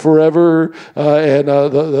Jesus forever, and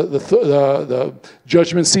the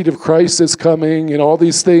judgment seat of Christ that's coming, and all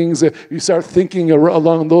these things, you start thinking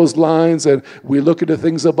along those lines, and we look at the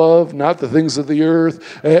things above, not the things of the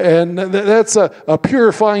earth, and that's a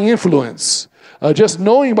purifying influence. Just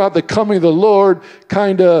knowing about the coming of the Lord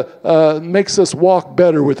kind of makes us walk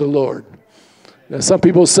better with the Lord. Some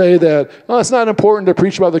people say that, it's not important to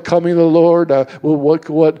preach about the coming of the Lord. Well,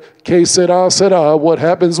 what case sera, what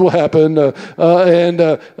happens will happen. No,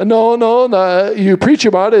 you preach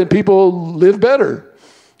about it and people live better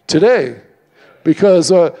today. Because,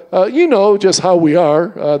 just how we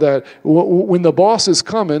are, that when the boss is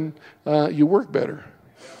coming, you work better.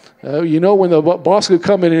 When the boss could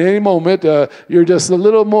come in at any moment, you're just a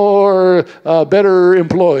little more better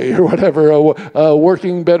employee or whatever,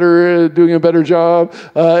 working better, doing a better job.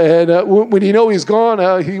 And when he's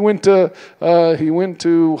gone, he went to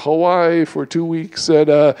Hawaii for 2 weeks,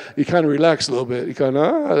 and he kind of relaxed a little bit. He kind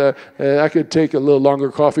of, I could take a little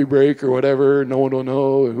longer coffee break or whatever. No one will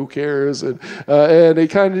know. Who cares? And he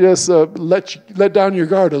kind of just let down your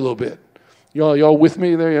guard a little bit. Y'all with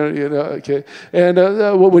me there? Okay. And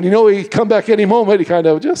when he come back any moment, he kind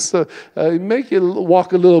of just make you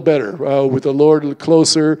walk a little better with the Lord,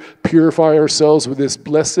 closer, purify ourselves with this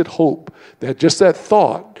blessed hope. That just that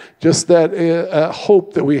thought, just that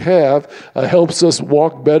hope that we have helps us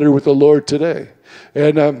walk better with the Lord today.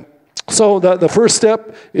 And so the first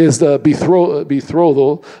step is the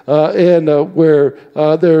betrothal, and where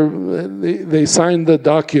they sign the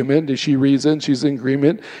document, and she reads it, and she's in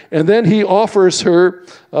agreement, and then he offers her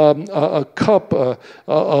a cup of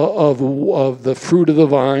the fruit of the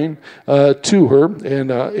vine to her,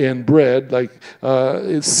 and bread, like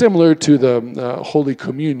it's similar to the Holy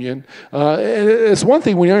Communion. And it's one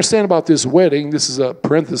thing when you understand about this wedding. This is a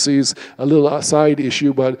parentheses, a little side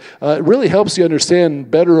issue, but it really helps you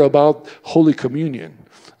understand better about Holy Communion.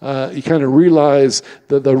 You kind of realize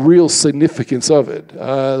the real significance of it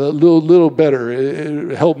a little better.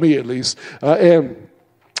 It helped me at least. And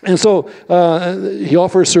so he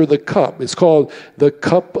offers her the cup. It's called the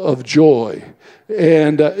cup of joy.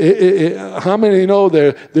 And how many know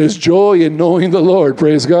there's joy in knowing the Lord?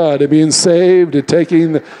 Praise God. And being saved and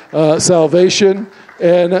taking salvation.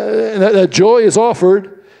 And that joy is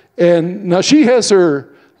offered. And now she has her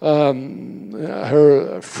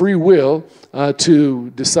free will to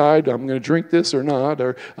decide, I'm going to drink this or not,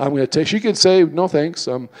 or I'm going to take. She could say, no thanks,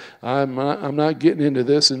 I'm not getting into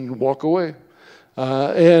this, and walk away.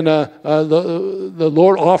 The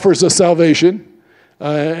Lord offers us salvation,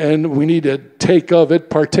 and we need to take of it,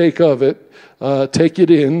 partake of it. Take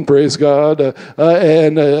it in, praise God,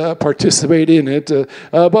 and participate in it.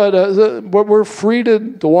 But we're free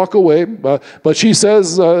to walk away. But she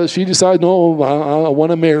says, she decides, no, I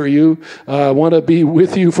want to marry you. I want to be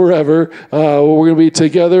with you forever. We're going to be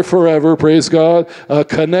together forever, praise God,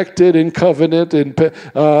 connected in covenant, in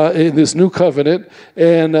this new covenant.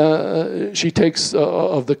 And she takes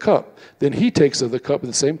of the cup. Then he takes of the cup at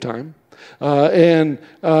the same time. And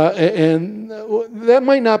that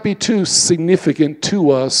might not be too significant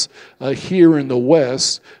to us here in the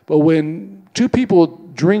West, but when two people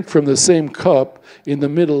drink from the same cup in the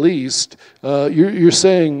Middle East, you're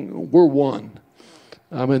saying we're one.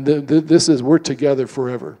 I mean, we're together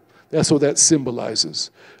forever. That's what that symbolizes.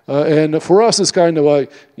 And for us, it's kind of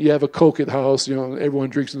like you have a Coke at the house. Everyone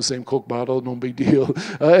drinks in the same Coke bottle, no big deal.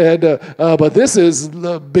 But this is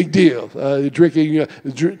a big deal. Taking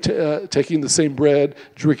the same bread,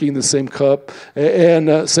 drinking the same cup,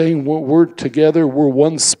 and saying we're together. We're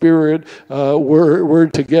one spirit. We're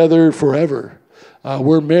together forever.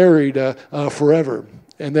 We're married forever.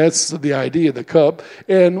 And that's the idea of the cup.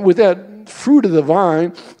 And with that fruit of the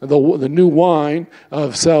vine, the new wine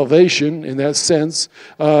of salvation in that sense.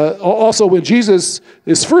 Also, when Jesus,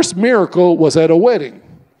 his first miracle was at a wedding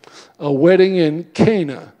in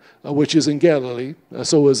Cana, which is in Galilee.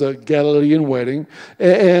 So it was a Galilean wedding.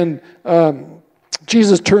 And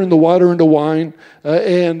Jesus turned the water into wine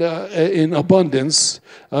and in abundance,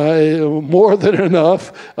 more than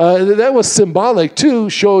enough. That was symbolic, too,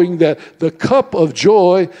 showing that the cup of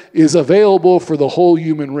joy is available for the whole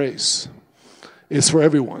human race. It's for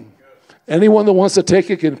everyone. Anyone that wants to take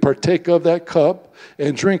it can partake of that cup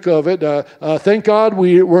and drink of it. Thank God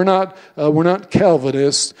we're not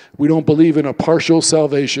Calvinists. We don't believe in a partial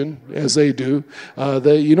salvation as they do.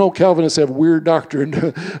 Calvinists have weird doctrine,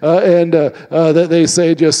 and that they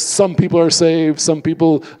say just some people are saved, some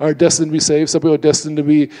people are destined to be saved, some people are destined to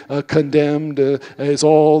be condemned. It's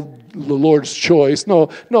all the Lord's choice. No,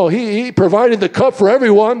 He provided the cup for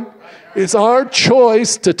everyone. It's our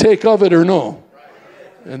choice to take of it or no.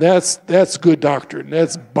 And that's good doctrine.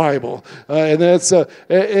 That's Bible, and that's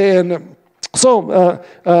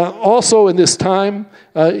also in this time,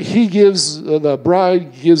 he gives the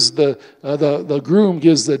bride gives the groom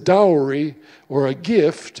gives the dowry or a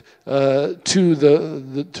gift to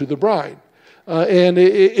the bride. And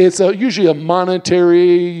it's usually a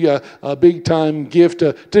monetary, big time gift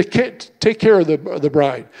to take care of the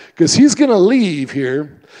bride, because he's going to leave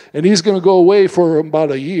here and he's going to go away for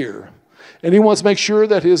about a year. And he wants to make sure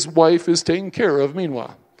that his wife is taken care of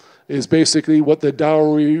meanwhile, is basically what the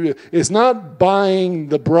dowry is. Not buying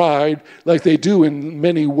the bride like they do in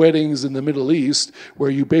many weddings in the Middle East, where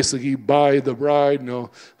you basically buy the bride,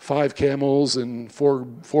 5 camels and four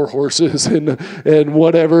horses and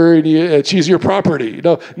whatever, and she's your property.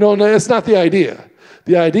 No, that's not the idea.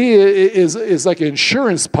 The idea is like an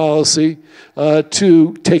insurance policy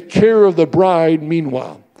to take care of the bride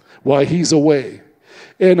meanwhile, while he's away.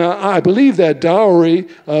 And I believe that dowry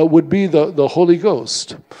would be the Holy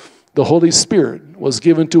Ghost. The Holy Spirit was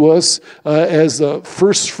given to us as the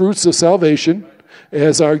first fruits of salvation,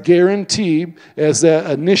 as our guarantee, as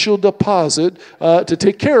that initial deposit to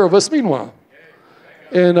take care of us meanwhile.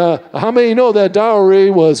 And how many know that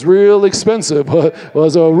dowry was real expensive,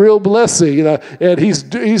 was a real blessing, and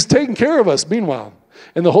he's taking care of us meanwhile.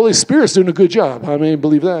 And the Holy Spirit's doing a good job. I mean,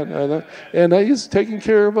 believe that. And he's taking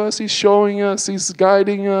care of us. He's showing us. He's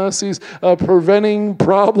guiding us. He's preventing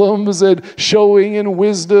problems and showing in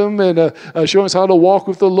wisdom and showing us how to walk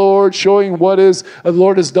with the Lord, showing what the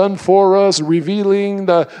Lord has done for us, revealing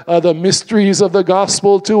the mysteries of the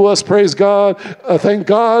gospel to us. Praise God. Thank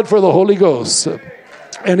God for the Holy Ghost.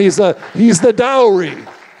 And he's the dowry.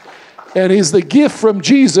 And he's the gift from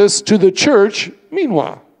Jesus to the church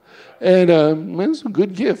meanwhile. And it's a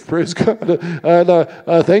good gift, praise God.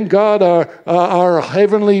 Thank God our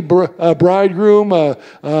heavenly bridegroom,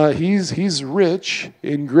 he's rich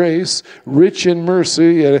in grace, rich in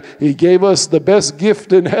mercy. And he gave us the best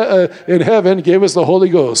gift in heaven, gave us the Holy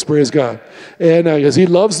Ghost, praise God. And because he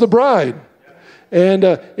loves the bride. And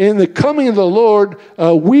in the coming of the Lord,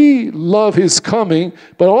 we love his coming,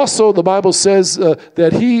 but also the Bible says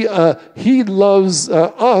that he loves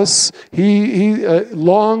us. He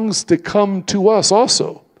longs to come to us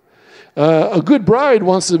also. A good bride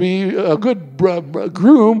wants to be, a good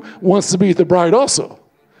groom wants to be the bride also.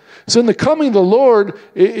 So in the coming of the Lord,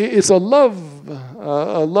 it's a love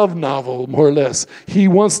novel, more or less. He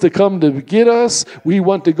wants to come to get us. We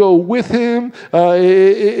want to go with him.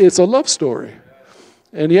 It's a love story.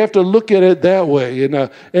 And you have to look at it that way.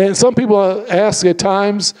 And some people ask at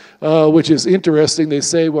times, which is interesting, they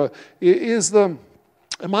say, well, am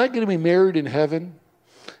I going to be married in heaven?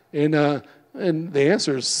 And the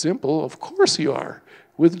answer is simple. Of course you are,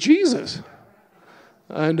 with Jesus.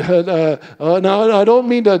 And now I don't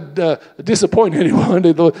mean to disappoint anyone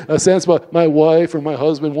in a sense, but my wife or my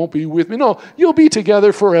husband won't be with me. No, you'll be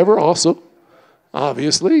together forever also.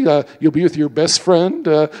 Obviously, you'll be with your best friend.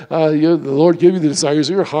 The Lord give you the desires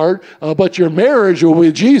of your heart, but your marriage will be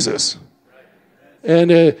with Jesus.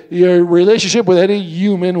 And your relationship with any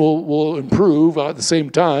human will improve at the same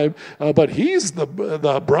time, but he's the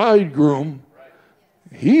bridegroom.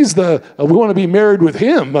 We want to be married with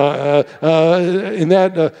him in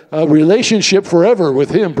that relationship forever with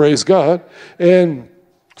him, praise God. And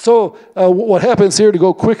So what happens here, to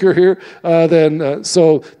go quicker here,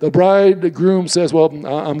 so the bridegroom says, well,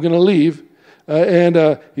 I'm going to leave.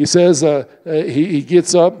 And he says he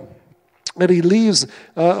gets up and he leaves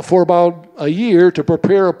for about a year to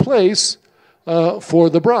prepare a place for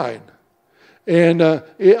the bride. And I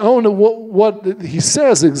don't know what he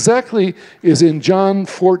says exactly is in John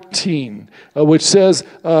 14, which says,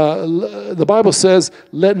 the Bible says,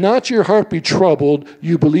 let not your heart be troubled.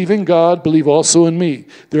 You believe in God, believe also in me.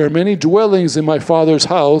 There are many dwellings in my Father's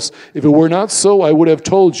house. If it were not so, I would have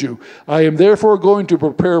told you. I am therefore going to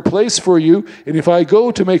prepare a place for you. And if I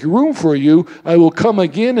go to make room for you, I will come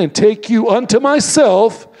again and take you unto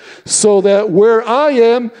myself, so that where I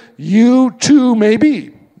am, you too may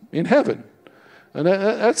be in heaven. And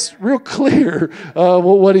that's real clear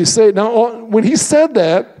what he's saying. Now, when he said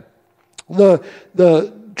that,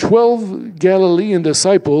 the 12 Galilean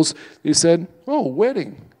disciples, he said, oh,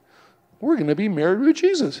 wedding. We're going to be married with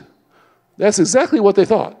Jesus. That's exactly what they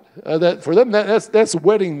thought. That for them, that's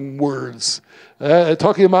wedding words.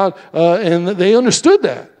 Talking about, and they understood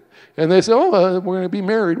that. And they said, we're going to be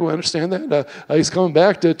married. We understand that. He's coming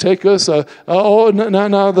back to take us.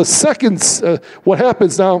 Now the second, what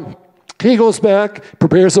happens now, he goes back,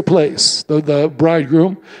 prepares a place, the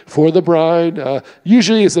bridegroom for the bride.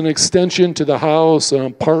 Usually it's an extension to the house, an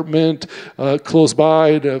apartment close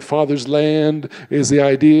by. The father's land is the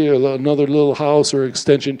idea, another little house or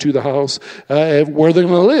extension to the house where they're going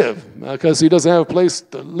to live, because he doesn't have a place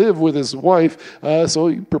to live with his wife, so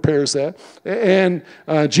he prepares that. And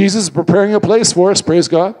Jesus is preparing a place for us, praise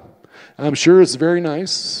God. I'm sure it's very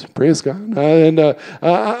nice. Praise God.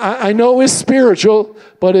 I know it's spiritual,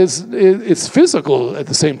 but it's physical at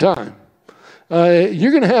the same time.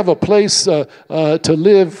 You're going to have a place to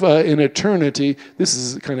live in eternity. This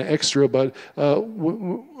is kind of extra, but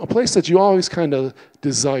a place that you always kind of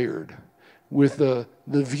desired, with the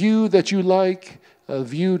view that you like, a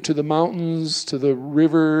view to the mountains, to the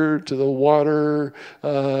river, to the water,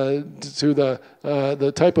 to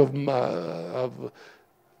the type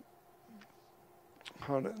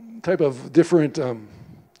of different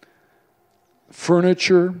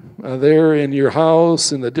furniture there in your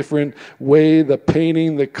house, in the different way, the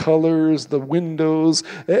painting, the colors, the windows,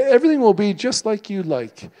 everything will be just like you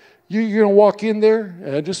like. You're going to walk in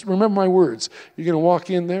there, just remember my words. You're going to walk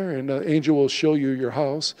in there, and the angel will show you your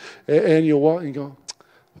house, and you'll walk and go,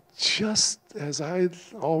 just as I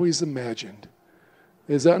always imagined.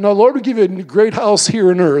 Is that no? Lord will give you a great house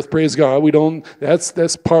here on earth. Praise God. We don't.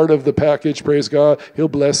 That's part of the package. Praise God. He'll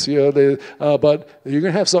bless you. But you're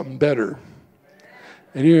gonna have something better.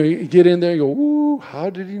 And you get in there and go, ooh, how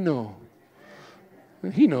did he know?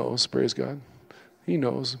 And he knows. Praise God. He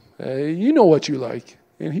knows. You know what you like,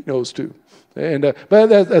 and he knows too. And but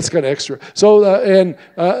that's kind of extra. So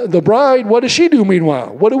the bride, what does she do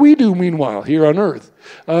meanwhile? What do we do meanwhile here on earth?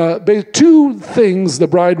 Two things the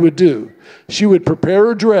bride would do. She would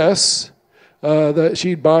prepare a dress.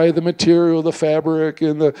 She'd buy the material, the fabric,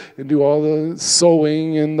 and do all the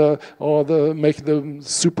sewing and make the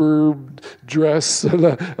super dress.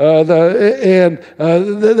 That's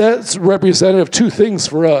representative of two things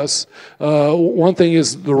for us. One thing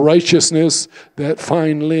is the righteousness, that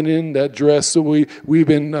fine linen, that dress that we've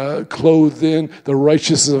been clothed in, the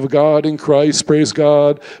righteousness of God in Christ, praise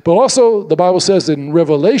God. But also the Bible says in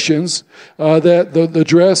Revelations that the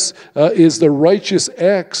dress is the righteous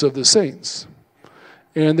acts of the saints.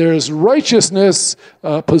 And there's righteousness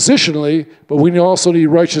positionally, but we also need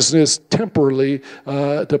righteousness temporally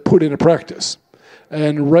to put into practice.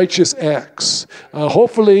 And righteous acts.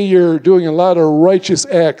 Hopefully you're doing a lot of righteous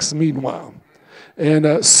acts meanwhile.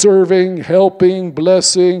 And serving, helping,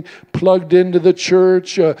 blessing, plugged into the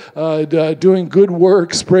church, doing good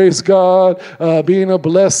works, praise God, being a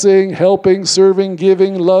blessing, helping, serving,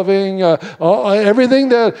 giving, loving, everything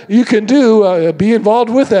that you can do, be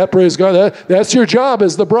involved with that, praise God. That's your job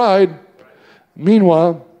as the bride.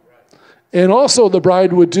 Meanwhile, and also the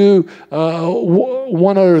bride would do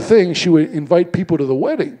one other thing. She would invite people to the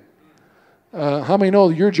wedding. How many know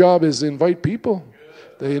your job is to invite people?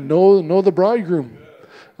 They know the bridegroom.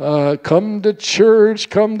 Come to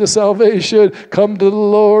church, come to salvation, come to the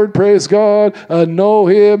Lord, praise God, know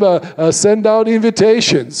Him, send out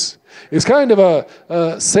invitations. It's kind of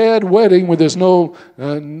a sad wedding where there's no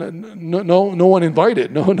one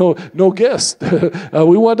invited, no guest.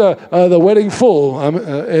 We want the wedding full,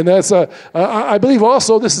 and that's I believe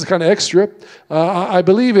also this is kind of extra. I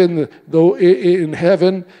believe in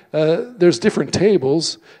heaven there's different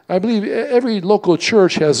tables. I believe every local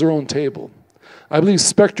church has their own table. I believe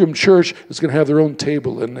Spectrum Church is going to have their own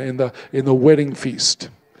table in the wedding feast.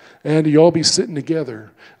 and you all be sitting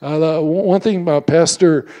together. One thing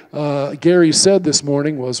Pastor Gary said this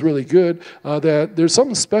morning was really good, that there's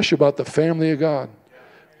something special about the family of God.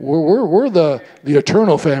 We're the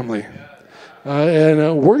eternal family.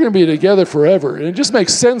 And we're going to be together forever. And it just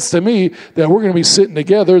makes sense to me that we're going to be sitting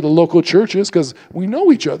together, the local churches, because we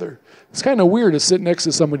know each other. It's kind of weird to sit next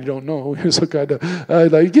to somebody you don't know. It's kind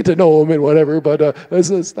of, you get to know them and whatever, but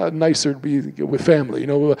it's not nicer to be with family,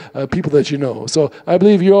 people that you know. So I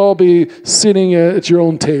believe you all be sitting at your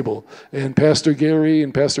own table. And Pastor Gary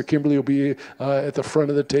and Pastor Kimberly will be at the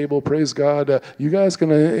front of the table. Praise God. You guys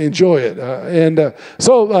going to enjoy it.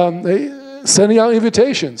 So sending out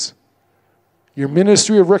invitations. Your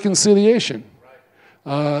ministry of reconciliation.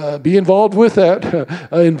 Be involved with that.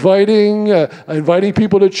 Inviting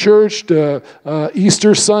people to church,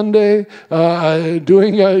 Easter Sunday,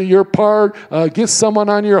 doing your part. Get someone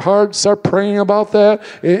on your heart. Start praying about that.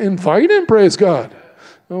 Invite him, praise God.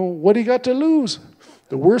 What do you got to lose?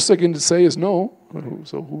 The worst they can say is no.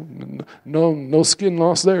 So no skin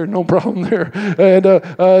loss there, no problem there. And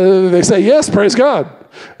they say yes, praise God.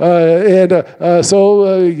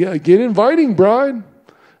 So get inviting, bride.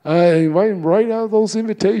 Write out those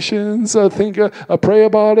invitations. Pray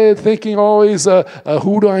about it. Thinking always,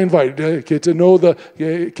 who do I invite? Get to know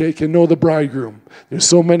the bridegroom. There's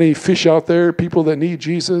so many fish out there, people that need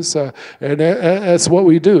Jesus, and that's what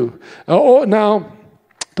we do. Now.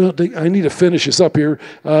 I need to finish this up here.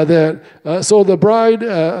 So the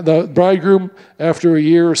bridegroom, after a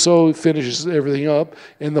year or so, finishes everything up,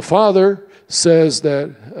 and the father says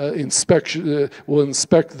that will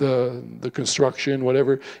inspect the construction,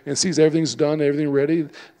 whatever, and sees everything's done, everything ready.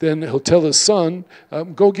 Then he'll tell his son,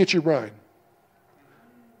 "Go get your bride."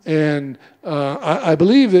 And I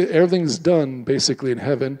believe that everything's done basically in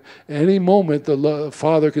heaven. Any moment, the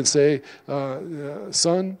father can say,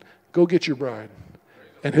 "Son, go get your bride."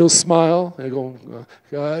 And he'll smile and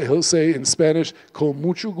he'll say in Spanish, "Con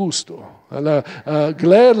mucho gusto."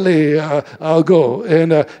 Gladly, I'll go.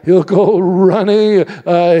 And he'll go running.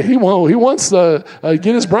 He wants to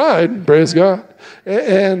get his bride, praise God.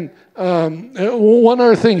 And one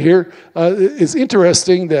other thing here is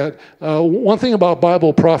interesting that one thing about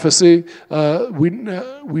Bible prophecy,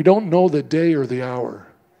 we don't know the day or the hour.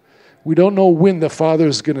 We don't know when the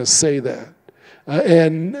Father's going to say that.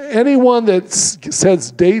 And anyone that sets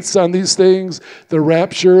dates on these things, the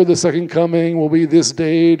rapture, the second coming will be this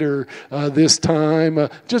date or this time.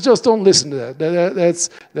 Just don't listen to that.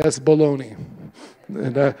 That's baloney.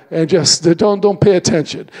 And just don't pay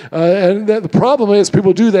attention. And the problem is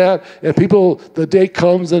people do that, and the date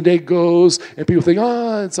comes and the date goes, and people think,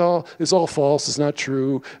 it's all false. It's not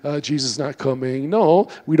true. Jesus is not coming. No,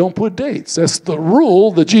 we don't put dates. That's the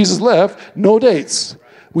rule that Jesus left. No dates.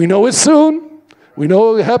 We know it's soon. We know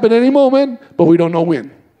it will happen any moment, but we don't know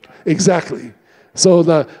when. Exactly. So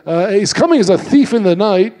he's coming as a thief in the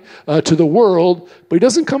night to the world, but he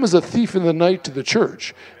doesn't come as a thief in the night to the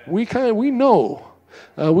church. We know.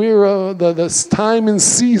 We're the time and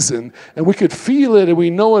season, and we could feel it, and we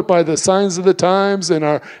know it by the signs of the times, and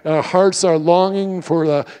our hearts are longing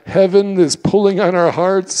for heaven is pulling on our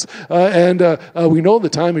hearts, and we know the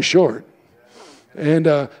time is short. And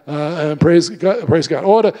praise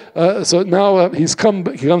God. So now he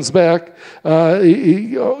comes back.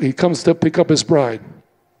 He comes to pick up his bride.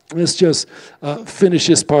 Let's just finish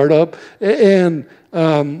this part up. And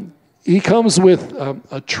he comes with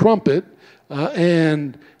a trumpet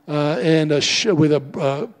and with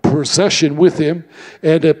a procession with him,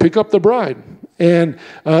 and to pick up the bride. And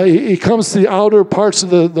he comes to the outer parts of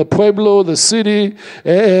the pueblo, the city,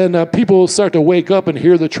 and people start to wake up and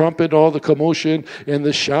hear the trumpet, all the commotion and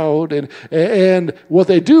the shout. And what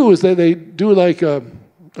they do is that they do like a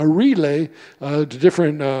relay to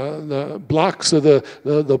different the blocks of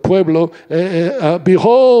the pueblo.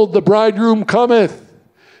 Behold, the bridegroom cometh.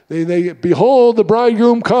 They behold, the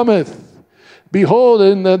bridegroom cometh. Behold,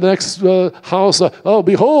 in the next house,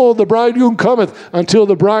 behold, the bridegroom cometh, until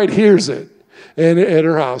the bride hears it. And at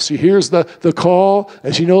her house, she hears the call,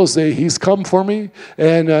 and she knows that he's come for me.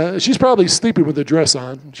 And she's probably sleeping with the dress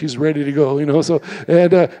on. She's ready to go, So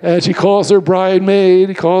and she calls her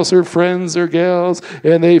bridemaid, calls her friends, her gals,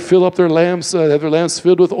 and they fill up their lamps, have their lamps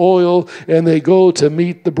filled with oil, and they go to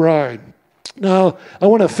meet the bride. Now, I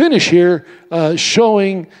want to finish here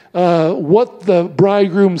showing what the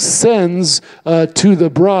bridegroom sends to the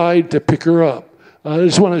bride to pick her up. I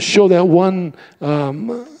just want to show that one.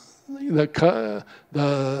 The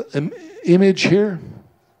image here,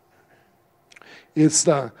 it's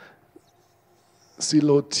the, si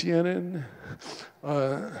lo tienen,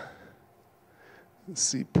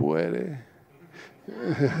 si puede.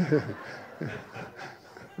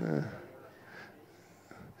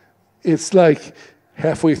 It's like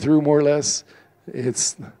halfway through, more or less.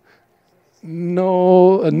 It's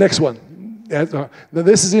no, next one. Now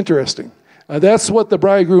this is interesting. That's what the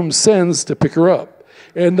bridegroom sends to pick her up.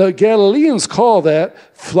 And the Galileans call that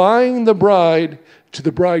flying the bride to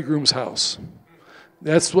the bridegroom's house.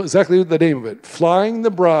 That's exactly the name of it, flying the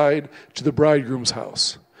bride to the bridegroom's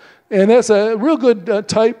house. And that's a real good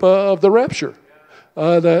type of the rapture.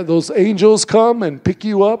 Those angels come and pick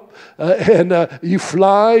you up, and you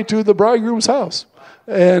fly to the bridegroom's house.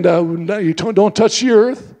 And you don't touch the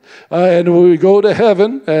earth, and we go to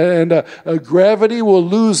heaven, and gravity will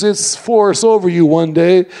lose its force over you one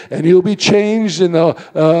day, and you'll be changed in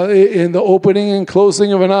the opening and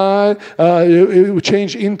closing of an eye. It will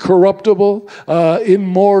change incorruptible,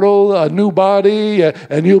 immortal, a new body,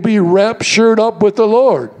 and you'll be raptured up with the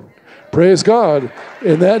Lord. Praise God.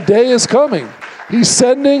 And that day is coming. He's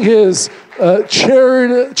sending his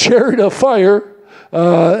chariot of fire,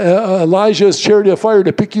 Elijah's chariot of fire,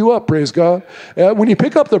 to pick you up, praise God. When you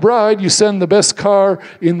pick up the bride, you send the best car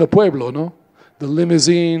in the pueblo, no? The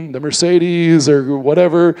limousine, the Mercedes, or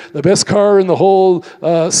whatever, the best car in the whole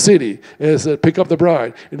city is to pick up the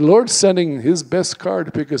bride. And the Lord's sending his best car to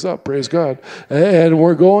pick us up, praise God. And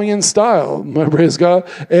we're going in style, praise God.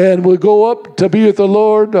 And we'll go up to be with the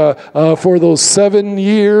Lord for those 7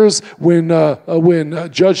 years when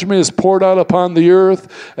judgment is poured out upon the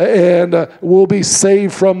earth. And we'll be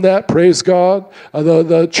saved from that, praise God.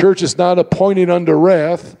 The church is not appointed unto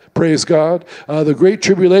wrath. Praise God. The Great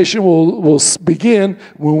Tribulation will begin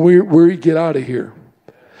when we get out of here.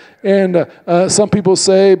 And some people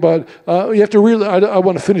say, but you have to really, I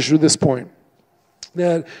want to finish with this point.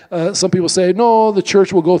 That some people say, no, the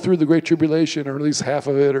church will go through the Great Tribulation, or at least half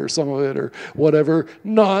of it, or some of it, or whatever.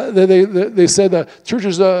 No, they said the church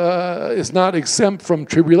is not exempt from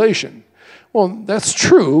tribulation. Well, that's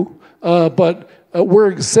true, but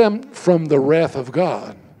we're exempt from the wrath of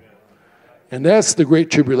God. And that's the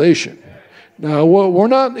Great Tribulation. Now, we're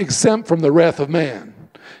not exempt from the wrath of man.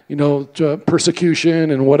 You know,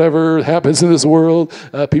 persecution and whatever happens in this world.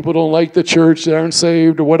 People don't like the church, they aren't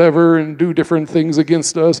saved or whatever, and do different things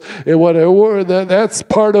against us. And whatever. That's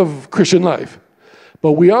part of Christian life.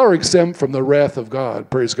 But we are exempt from the wrath of God,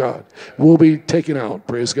 praise God. We'll be taken out,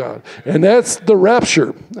 praise God. And that's the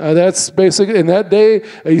rapture. That's basically, in that day,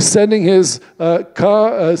 he's sending his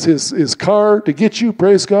car to get you,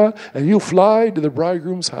 praise God, and you'll fly to the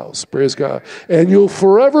bridegroom's house, praise God. And you'll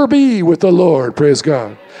forever be with the Lord, praise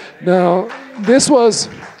God. Now,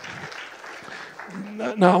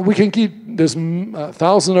 now we can keep, there's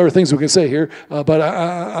 1,000 other things we can say here, but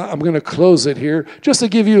I'm going to close it here just to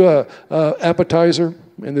give you a appetizer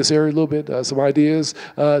in this area a little bit, some ideas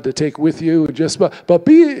to take with you. But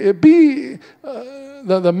the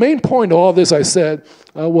main point of all this I said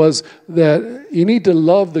was that you need to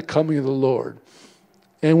love the coming of the Lord.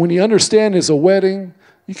 And when you understand it's a wedding,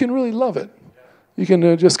 you can really love it. You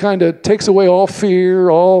can just kind of takes away all fear,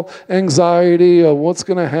 all anxiety of what's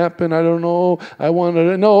going to happen. I don't know.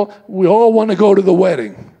 We all want to go to the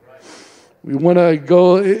wedding. We want to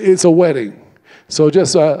go. It's a wedding. So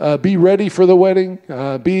just be ready for the wedding.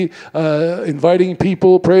 Be inviting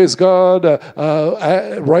people, praise God.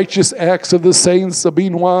 Righteous acts of the saints,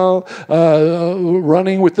 meanwhile.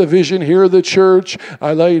 Running with the vision here of the church.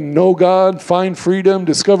 Know God, find freedom,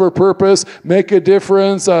 discover purpose, make a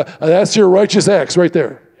difference. That's your righteous acts right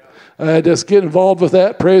there. Just get involved with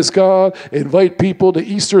that, praise God. Invite people to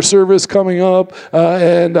Easter service coming up.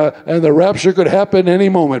 And the rapture could happen any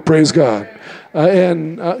moment, praise God.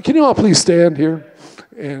 Can you all please stand here?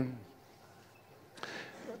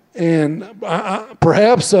 And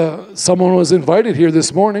perhaps someone was invited here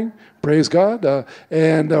this morning, praise God,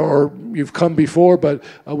 or you've come before, but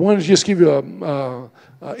I wanted to just give you an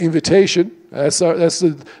invitation. That's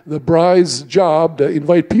the bride's job, to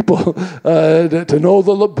invite people to know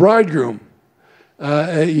the bridegroom.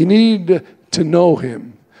 You need to know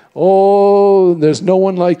him. Oh, there's no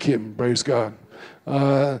one like him, praise God.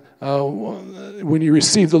 When you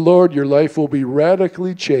receive the Lord, your life will be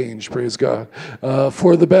radically changed, praise God,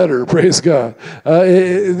 for the better, praise God.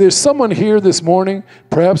 There's someone here this morning,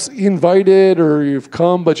 perhaps invited or you've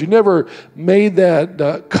come, but you never made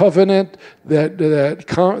that covenant,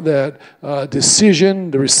 that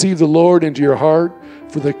decision to receive the Lord into your heart.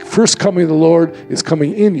 For the first coming of the Lord is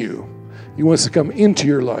coming in you. He wants to come into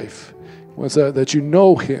your life. He wants that you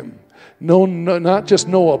know him. Not just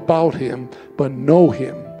know about him, but know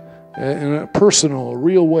him in a personal,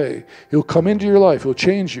 real way. He'll come into your life. He'll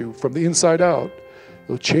change you from the inside out.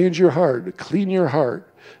 He'll change your heart, clean your heart,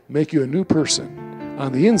 make you a new person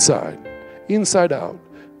on the inside out.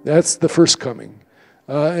 That's the first coming.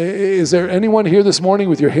 Is there anyone here this morning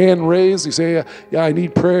with your hand raised? You say, yeah, I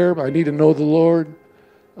need prayer. I need to know the Lord.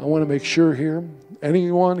 I want to make sure here.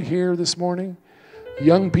 Anyone here this morning?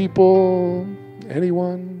 Young people?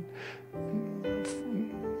 Anyone?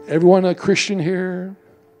 Everyone a Christian here?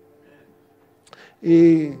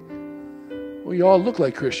 We all look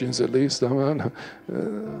like Christians, at least. I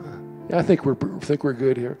think we're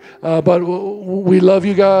good here. But we love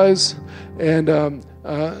you guys, and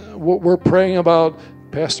we're praying about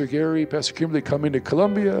Pastor Gary, Pastor Kimberly coming to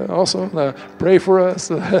Colombia. Also, pray for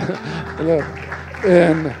us,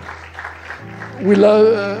 and we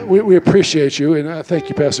love. We appreciate you, and thank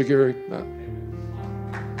you, Pastor Gary.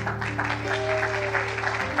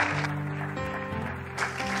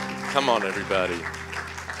 Come on, everybody.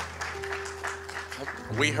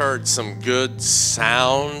 We heard some good,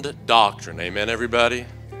 sound doctrine. Amen, everybody?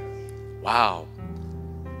 Wow.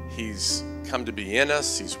 He's come to be in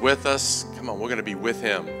us. He's with us. Come on, we're going to be with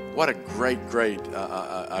him. What a great,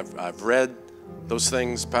 I've read those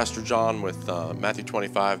things, Pastor John, with Matthew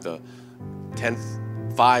 25, the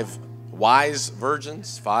 5 wise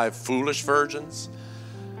virgins, 5 foolish virgins.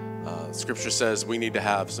 Scripture says we need to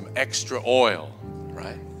have some extra oil,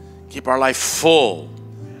 right? Keep our life full,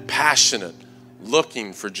 passionate,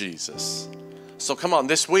 looking for Jesus. So come on,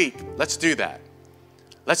 this week, let's do that.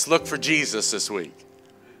 Let's look for Jesus this week.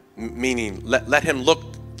 Meaning, let him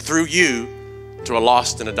look through you to a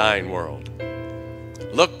lost and a dying world.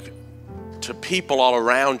 Look to people all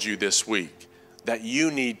around you this week that you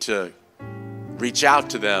need to reach out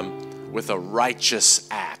to them with a righteous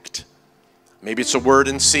act. Maybe it's a word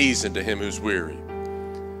in season to him who's weary.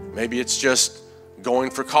 Maybe it's just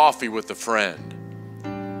going for coffee with a friend.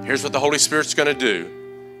 Here's what the Holy Spirit's going to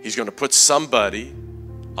do. He's going to put somebody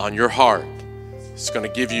on your heart. He's going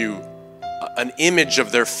to give you an image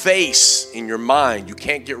of their face in your mind. You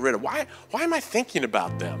can't get rid of. Why am I thinking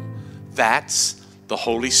about them? That's the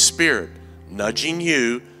Holy Spirit nudging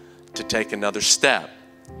you to take another step,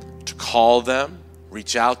 to call them,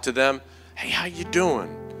 reach out to them. Hey, how you doing?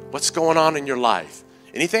 What's going on in your life?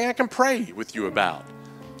 Anything I can pray with you about?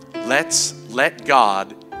 Let's let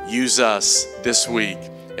God use us this week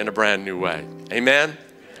in a brand new way. Amen?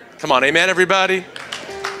 Come on, amen, everybody?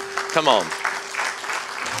 Come on.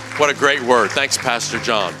 What a great word. Thanks, Pastor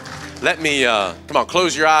John. Let me, come on,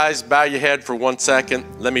 close your eyes, bow your head for 1 second.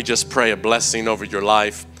 Let me just pray a blessing over your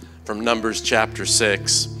life from Numbers chapter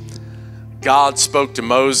 6. God spoke to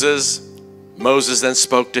Moses. Moses then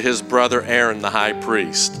spoke to his brother Aaron, the high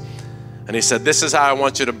priest. And he said, this is how I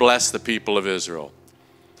want you to bless the people of Israel.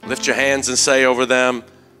 Lift your hands and say over them,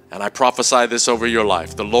 and I prophesy this over your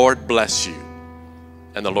life. The Lord bless you,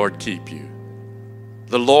 and the Lord keep you.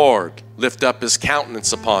 The Lord lift up his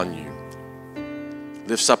countenance upon you.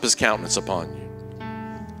 Lifts up his countenance upon you.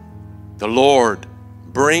 The Lord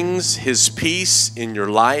brings his peace in your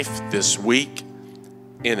life this week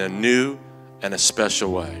in a new and a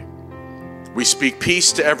special way. We speak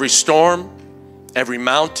peace to every storm, every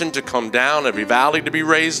mountain to come down, every valley to be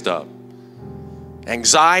raised up.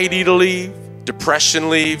 Anxiety to leave, depression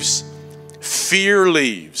leaves, fear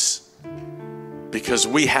leaves, because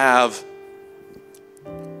we are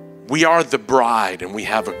the bride and we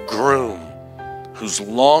have a groom who's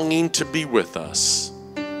longing to be with us.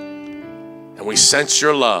 And we sense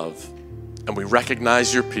your love and we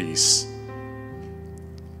recognize your peace.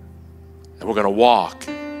 And we're going to walk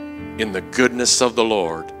in the goodness of the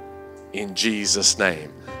Lord in Jesus'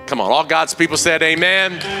 name. Come on, all God's people said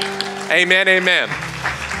amen. Amen, amen.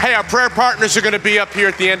 Hey, our prayer partners are going to be up here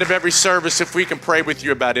at the end of every service. If we can pray with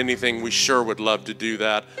you about anything, we sure would love to do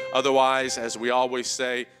that. Otherwise, as we always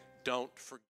say, don't forget.